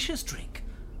a delicious drink.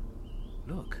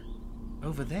 Look,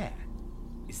 over there.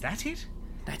 Is that it?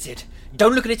 That's it.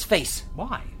 Don't look at its face.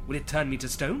 Why? Will it turn me to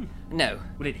stone? No.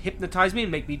 Will it hypnotize me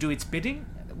and make me do its bidding?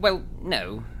 Well,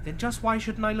 no. Then just why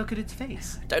shouldn't I look at its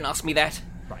face? Don't ask me that.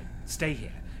 Right, stay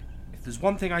here. If there's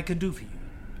one thing I can do for you,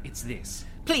 it's this.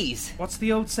 Please. What's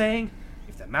the old saying?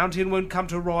 If the mountain won't come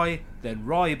to Roy, then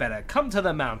Roy better come to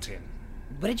the mountain.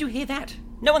 Where did you hear that?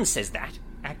 No one says that.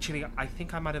 Actually, I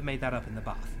think I might have made that up in the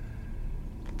bath.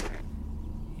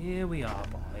 Here we are,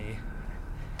 boy.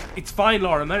 It's fine,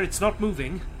 Lorimer. It's not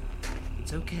moving.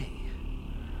 It's okay.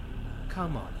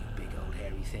 Come on, you big old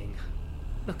hairy thing.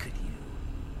 Look at you.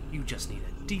 You just need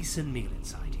a decent meal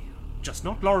inside you. Just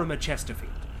not Lorimer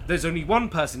Chesterfield. There's only one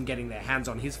person getting their hands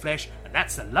on his flesh, and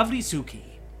that's the lovely Suki.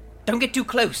 Don't get too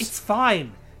close. It's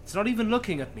fine. It's not even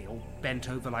looking at me, all bent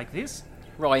over like this.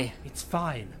 Roy. It's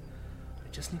fine. I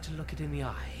just need to look it in the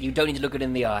eye. You don't need to look it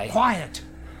in the eye. Quiet!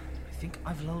 I think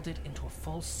I've lulled it into a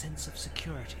false sense of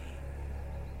security.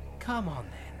 Come on,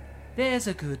 then. There's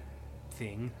a good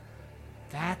thing.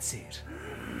 That's it.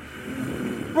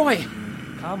 Roy!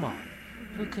 Come on.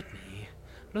 Look at me.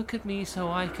 Look at me so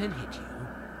I can hit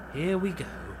you. Here we go.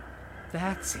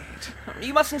 That's it.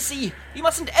 You mustn't see. You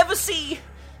mustn't ever see.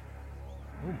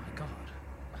 Oh my god.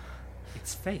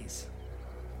 Its face.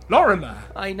 Lorimer!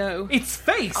 I know. Its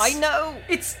face! I know.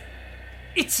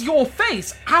 It's your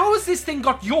face! How has this thing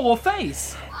got your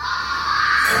face?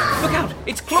 Look out!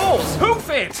 It's claws! Hoof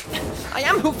it! I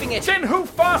am hoofing it! Then hoof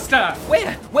faster!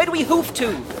 Where? Where do we hoof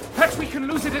to? Perhaps we can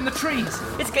lose it in the trees.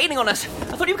 It's gaining on us.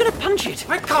 I thought you were going to punch it.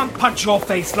 I can't punch your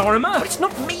face, Lorimer! But it's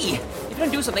not me. If you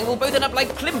don't do something, we'll both end up like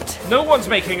Klimt. No one's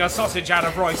making a sausage out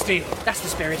of Roy Steele. That's the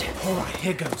spirit. All right,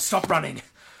 here goes. Stop running.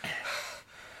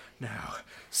 Now,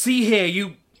 see here,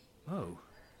 you... Oh,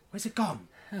 where's it gone?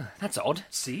 Oh, that's odd.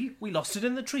 See? We lost it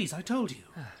in the trees, I told you.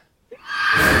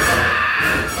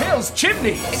 Hell's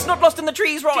chimneys! It's not lost in the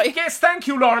trees, Roy. Yes, thank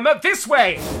you, Lorimer. This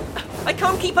way! I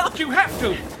can't keep up. You have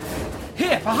to!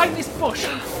 Here, behind this bush.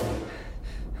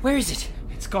 Where is it?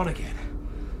 It's gone again.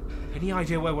 Any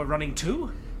idea where we're running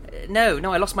to? No,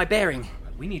 I lost my bearing.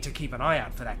 We need to keep an eye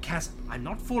out for that chasm. I'm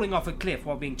not falling off a cliff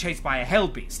while being chased by a hell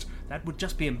beast. That would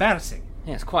just be embarrassing.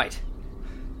 Yes, quite.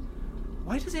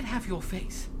 Why does it have your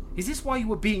face? Is this why you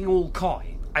were being all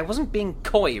coy? I wasn't being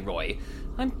coy, Roy.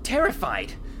 I'm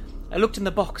terrified. I looked in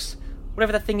the box.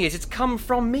 Whatever that thing is, it's come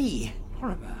from me.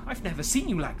 Lorimer, I've never seen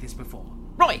you like this before.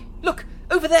 Roy, look!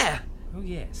 Over there! Oh,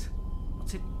 yes.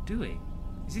 What's it doing?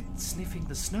 Is it sniffing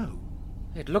the snow?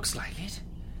 It looks like it.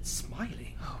 It's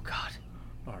smiling. Oh, God.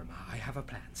 Lorimer, I have a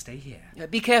plan. Stay here.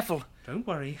 Be careful. Don't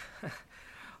worry.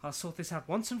 I'll sort this out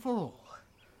once and for all.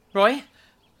 Roy?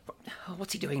 Oh,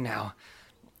 what's he doing now?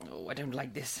 Oh, I don't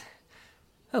like this.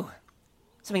 Oh,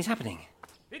 something's happening.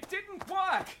 It didn't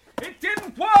work! It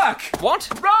didn't work! What?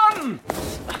 Run!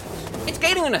 It's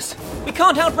gaining on us. We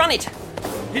can't outrun it.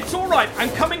 It's all right. I'm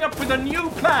coming up with a new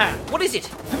plan. What is it?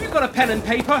 Have you got a pen and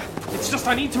paper? It's just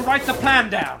I need to write the plan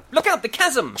down. Look out, the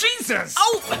chasm! Jesus!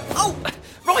 Oh!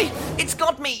 Roy, it's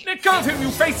got me! Let go of him, you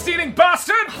face-stealing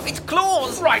bastard! It's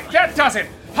claws! Right, that does it.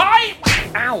 Hi!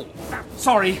 Ow!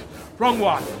 Sorry, wrong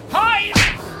one. Hi!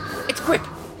 It's grip!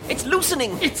 It's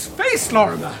loosening! It's face,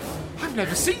 Lorimer! I've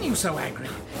never seen you so angry.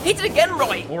 Hit it again,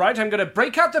 Roy! All right, I'm going to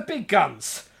break out the big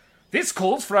guns. This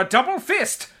calls for a double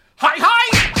fist. Hi!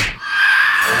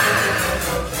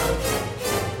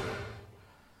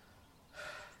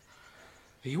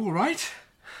 Are you all right?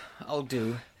 I'll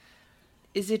do.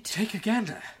 Is it... Take a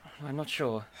gander. I'm not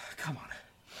sure. Come on.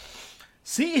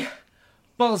 See?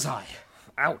 Bullseye.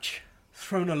 Ouch.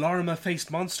 Thrown a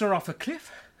Lorimer-faced monster off a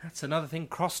cliff. That's another thing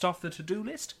crossed off the to-do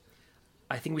list.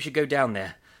 I think we should go down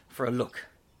there for a look.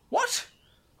 What?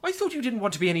 I thought you didn't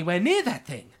want to be anywhere near that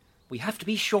thing. We have to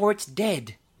be sure it's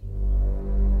dead.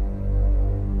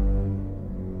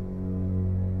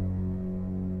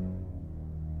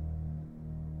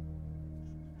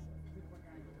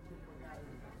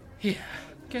 Here,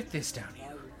 get this down you.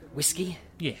 Whiskey?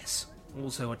 Yes.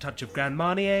 Also a touch of Grand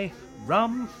Marnier,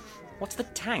 rum, What's the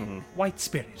tang? white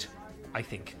spirit, I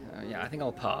think. Yeah, I think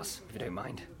I'll pass, if you don't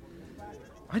mind.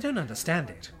 I don't understand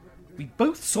it. We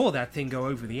both saw that thing go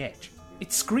over the edge.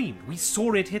 It screamed. We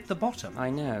saw it hit the bottom. I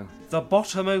know. The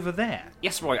bottom over there.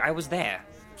 Yes, Roy, I was there.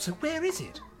 So where is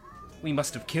it? We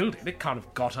must have killed it. It can't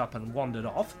have got up and wandered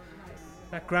off.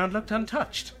 That ground looked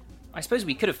untouched. I suppose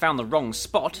we could have found the wrong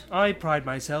spot. I pride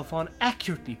myself on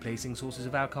accurately placing sources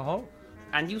of alcohol.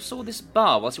 And you saw this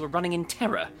bar whilst you were running in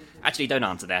terror. Actually, don't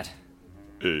answer that.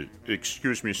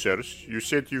 Excuse me, sirs. You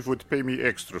said you would pay me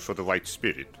extra for the white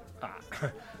spirit.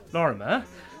 Lorimer,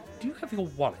 do you have your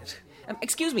wallet?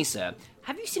 Excuse me, sir.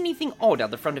 Have you seen anything odd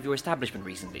out the front of your establishment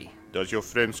recently? Does your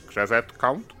friend's cravat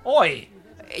count? Oi!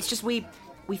 It's just we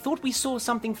thought we saw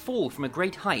something fall from a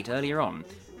great height earlier on.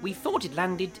 We thought it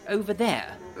landed over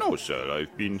there. No, sir.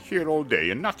 I've been here all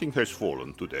day and nothing has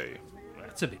fallen today.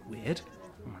 That's a bit weird.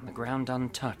 The ground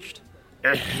untouched.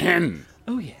 Ahem!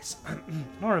 Oh, yes.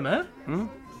 Lorimer?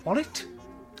 Wallet?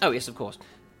 Oh, yes, of course.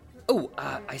 Oh,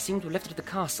 I seem to have left it at the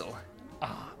castle.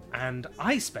 And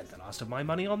I spent the last of my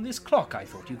money on this clock I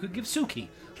thought you could give Suki.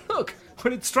 Look,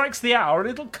 when it strikes the hour, a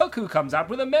little cuckoo comes out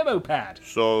with a memo pad.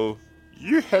 So,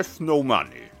 you have no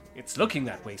money. It's looking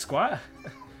that way, Squire. Do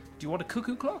you want a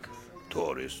cuckoo clock?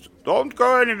 Tourist, don't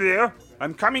go anywhere.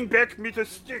 I'm coming back with a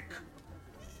stick.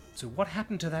 So what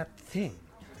happened to that thing?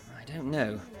 I don't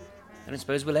know. I don't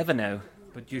suppose we'll ever know.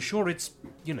 But you're sure it's,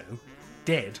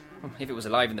 dead? If it was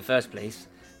alive in the first place.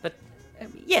 But,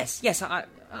 yes,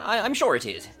 I'm sure it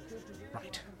is.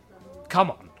 Right.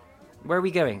 Come on. Where are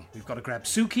we going? We've got to grab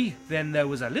Suki, then there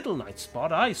was a little night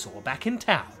spot I saw back in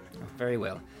town. Oh, very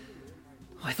well.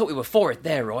 I thought we were for it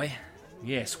there, Roy.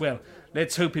 Yes, well,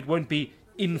 let's hope it won't be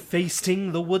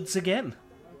infesting the woods again.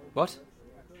 What?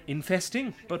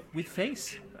 Infesting, but with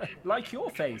face. Like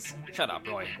your face. Shut up,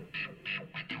 Roy.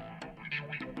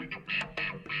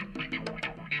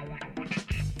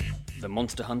 The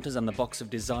Monster Hunters and the Box of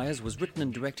Desires was written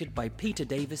and directed by Peter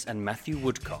Davis and Matthew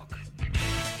Woodcock.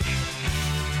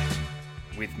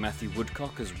 With Matthew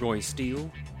Woodcock as Roy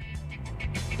Steele,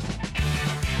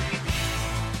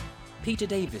 Peter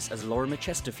Davis as Lorimer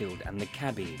Chesterfield and the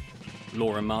Cabbie,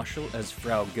 Laura Marshall as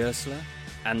Frau Gersler,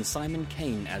 and Simon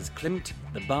Kane as Klimt,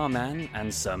 the barman,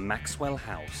 and Sir Maxwell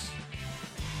House.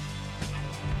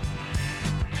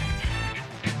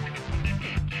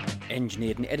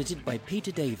 Engineered and edited by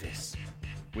Peter Davis,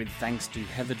 with thanks to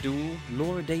Heather Doole,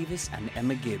 Laura Davis, and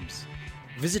Emma Gibbs.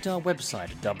 Visit our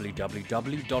website at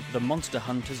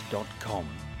www.themonsterhunters.com.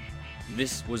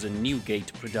 This was a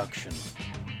Newgate production.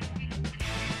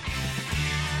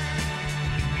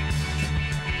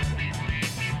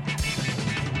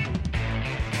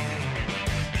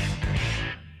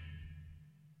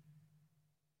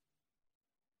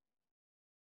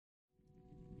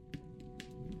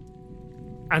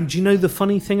 And do you know the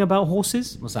funny thing about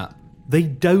horses? What's that? They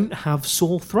don't have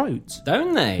sore throats.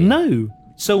 Don't they? No.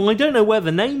 So I don't know where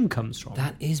the name comes from.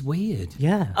 That is weird.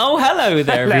 Yeah. Oh, hello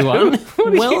there, Hello. everyone. What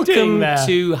are you doing Welcome there?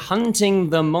 to Hunting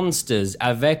the Monsters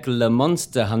avec le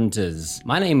Monster Hunters.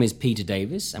 My name is Peter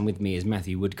Davis, and with me is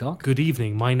Matthew Woodcock. Good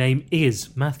evening. My name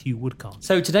is Matthew Woodcock.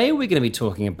 So today we're going to be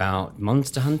talking about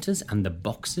Monster Hunters and the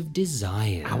Box of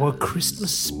Desires. Our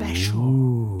Christmas special.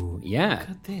 Ooh, yeah. Look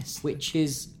at this. Which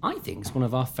is, I think, is one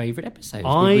of our favourite episodes.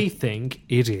 I think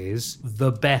it is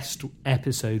the best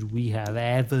episode we have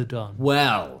ever done.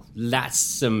 Well, that's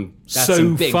some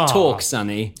So big far. talk,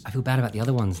 Sonny. I feel bad about the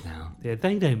other ones now. Yeah,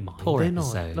 they don't mind. Poor They're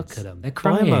not. episodes. Look at them. They're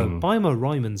crying. Buy 'em a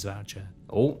Ryman's voucher.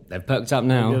 Oh, they've perked up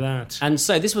now. Look at that. And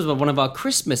so this was one of our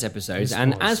Christmas episodes. This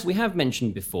And was. as we have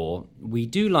mentioned before, we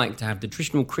do like to have the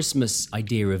traditional Christmas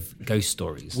idea of ghost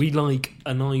stories. We like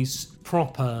a nice,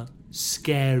 proper,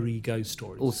 scary ghost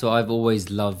story. Also, I've always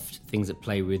loved things that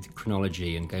play with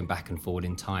chronology and going back and forward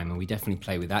in time. And we definitely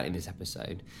play with that in this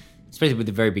episode. Especially with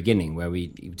the very beginning, where we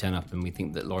turn up and we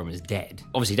think that Lorimer is dead.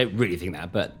 Obviously, don't really think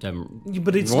that, but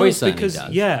But it's Roy nice certainly because,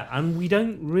 does. yeah, and we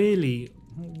don't really...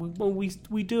 Well,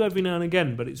 we do every now and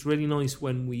again, but it's really nice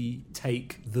when we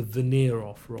take the veneer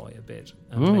off Roy a bit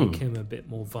and make him a bit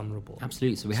more vulnerable.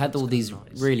 Absolutely. So we had all these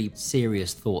nice. really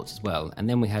serious thoughts as well. And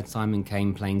then we had Simon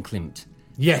Kane playing Klimt.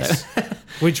 Yes,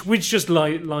 which just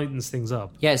lightens things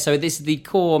up. Yeah, so this is the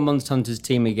core Monster Hunters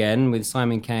team again, with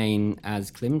Simon Kane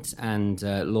as Klimt and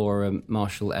Laura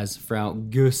Marshall as Frau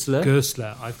Goesler.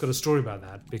 Goesler, I've got a story about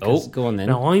that. Because go on then.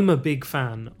 Now, I'm a big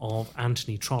fan of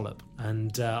Anthony Trollope,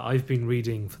 and I've been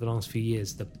reading for the last few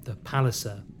years the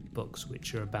Palliser books,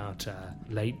 which are about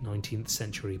late 19th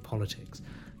century politics.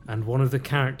 And one of the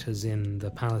characters in the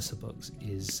Palliser books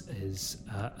is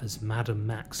as Madame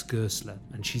Max Goesler,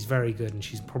 and she's very good, and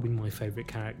she's probably my favourite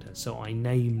character. So I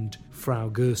named Frau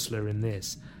Goesler in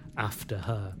this after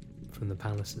her from the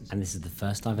Pallisers. And this is the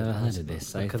first I've ever heard of this.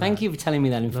 So thank you for telling me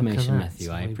that information,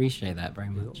 Matthew. I appreciate that very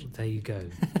much. There you go.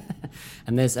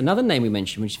 And there's another name we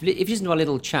mentioned, which, if you listen to our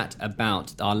little chat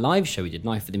about our live show we did,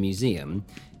 Knife for the Museum,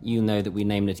 you'll know that we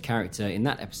named a character in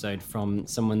that episode from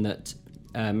someone that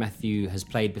Matthew has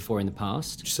played before in the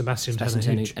past. Sebastian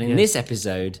Turner. And in this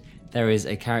episode, there is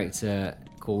a character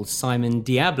called Simon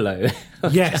Diablo.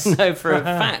 Yes. I know for a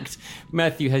fact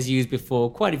Matthew has used before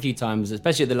quite a few times,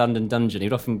 especially at the London Dungeon.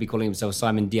 He'd often be calling himself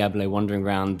Simon Diablo, wandering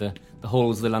around the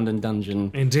halls of the London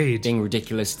Dungeon. Indeed. Being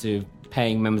ridiculous to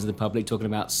paying members of the public, talking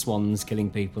about swans killing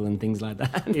people and things like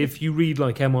that. If you read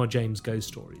like M.R. James ghost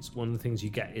stories, one of the things you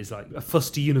get is like a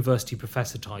fusty university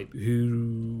professor type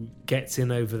who gets in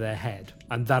over their head,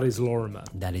 and that is Lorimer.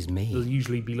 That is me. They'll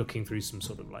usually be looking through some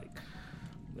sort of like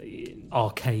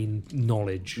arcane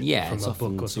knowledge from it's a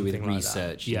often book or to do with something like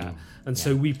research. that. Yeah. And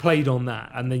so we played on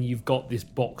that, and then you've got this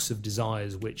box of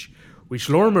desires which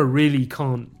Lorimer really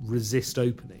can't resist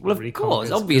opening. Well, of really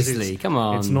course, obviously. Come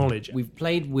on. It's knowledge. We've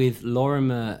played with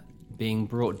Lorimer being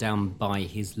brought down by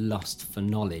his lust for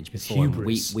knowledge before.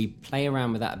 Hubris. We play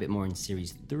around with that a bit more in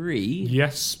Series 3.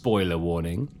 Yes. Spoiler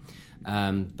warning.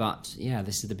 But yeah,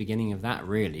 this is the beginning of that,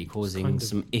 really, causing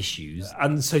some issues.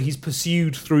 And so he's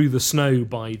pursued through the snow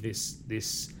by this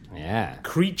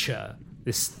creature,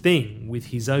 this thing with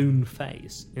his own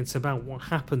face. It's about what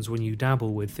happens when you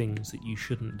dabble with things that you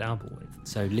shouldn't dabble with.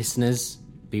 So listeners,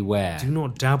 beware. Do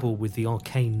not dabble with the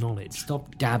arcane knowledge.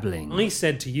 Stop dabbling. I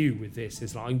said to you with this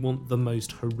is like, I want the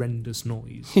most horrendous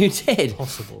noise You did.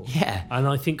 possible. Yeah. And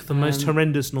I think the most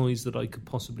horrendous noise that I could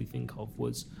possibly think of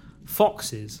was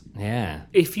foxes. Yeah.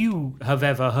 If you have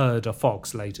ever heard a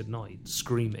fox late at night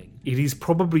screaming, it is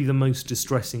probably the most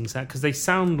distressing sound, because they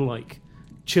sound like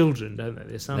children, don't they?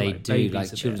 They sound They like do, babies like a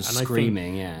bit. children And I think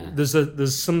screaming, yeah.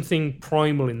 There's something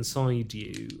primal inside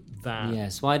you that Yeah,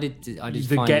 so I did that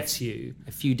find gets you.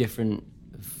 a few different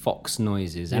fox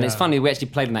noises. And it's Yeah. funny, we actually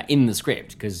played on that in the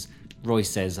script, because Roy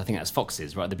says, I think that's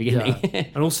foxes right at the beginning. Yeah.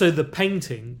 And also the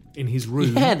painting in his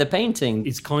room. Yeah, the painting.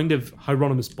 It's kind of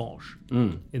Hieronymus Bosch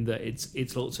in that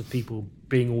it's lots of people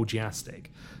being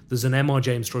orgiastic. There's an M.R.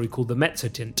 James story called The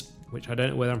Mezzotint, which I don't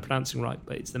know whether I'm pronouncing right,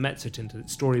 but it's The Mezzotint.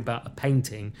 It's a story about a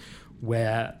painting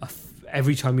where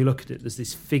every time you look at it, there's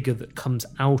this figure that comes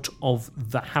out of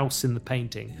the house in the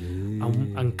painting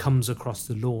and comes across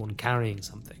the lawn carrying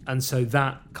something. And so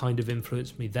that kind of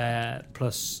influenced me there,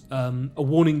 plus A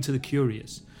Warning to the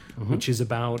Curious, which is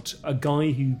about a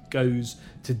guy who goes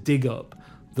to dig up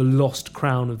the lost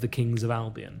crown of the kings of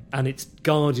Albion, and it's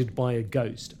guarded by a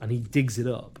ghost, and he digs it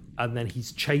up, and then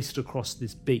he's chased across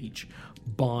this beach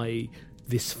by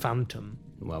this phantom.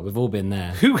 Well, we've all been there.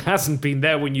 Who hasn't been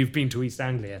there when you've been to East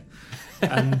Anglia?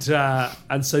 And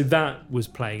so that was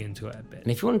playing into it a bit.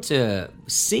 And if you want to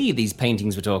see these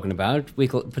paintings we're talking about, we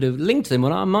could put a link to them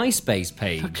on our MySpace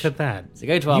page. Look at that. So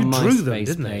go to our You MySpace drew them,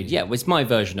 didn't page. they? Yeah, well, it's my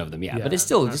version of them, yeah. Yeah, But it's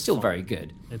still that's very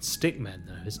good. It's stickmen,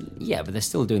 though, isn't it? Yeah, but they're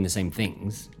still doing the same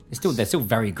things. They're still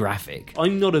very graphic.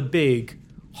 I'm not a big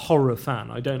horror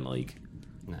fan. I don't like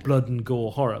blood and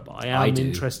gore horror, but I am do.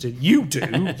 interested. You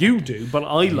do, but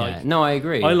I like. Yeah. No, I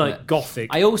agree. I like but gothic.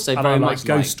 I also and very I much like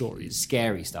ghost like stories,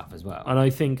 scary stuff as well. and I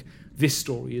think this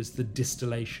story is the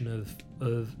distillation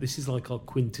of this is like our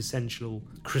quintessential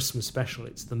Christmas special.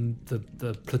 It's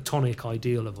the platonic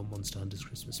ideal of a Monster Hunters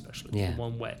Christmas special. It's Yeah. the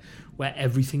one where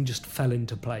everything just fell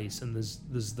into place, and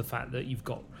there's the fact that you've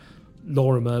got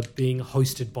Lorimer being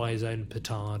hoisted by his own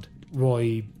petard,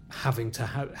 Roy having to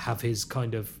have his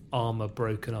kind of armour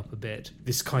broken up a bit,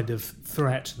 this kind of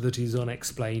threat that is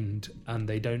unexplained and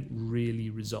they don't really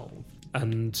resolve,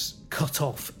 and cut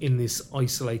off in this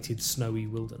isolated snowy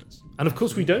wilderness. And of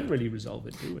course we don't really resolve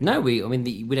it, do we? No, we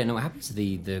don't know what happens to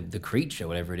the creature,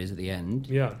 whatever it is at the end.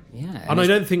 Yeah. Yeah. And I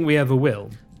don't think we ever will.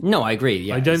 No, I agree.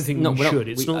 Yeah. I don't think we should.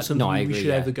 It's not something I we agree, should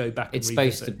yeah. ever go back and It's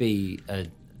supposed to revisit. be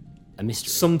a mystery.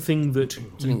 Something that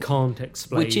you can't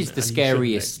explain. Which is the and you shouldn't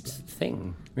scariest explain.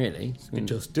 thing, really. I mean, It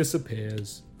just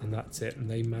disappears, and that's it. And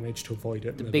they manage to avoid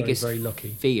it. the and they're biggest very, very lucky.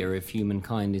 fear of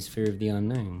humankind is fear of the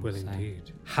unknown. Well, so.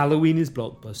 indeed. Halloween is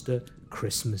blockbuster.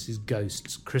 Christmas is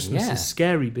ghosts. Christmas Yeah. is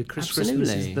scary because Christmas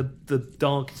is Absolutely. the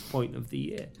darkest point of the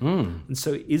year. And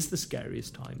so it is the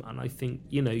scariest time. And I think,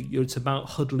 it's about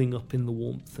huddling up in the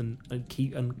warmth and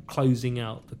closing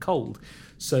out the cold.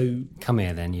 So Come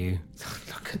here then, you.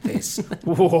 look at this.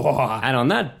 And on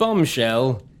that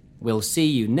bombshell, we'll see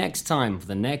you next time for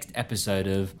the next episode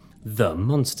of The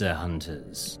Monster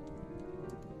Hunters.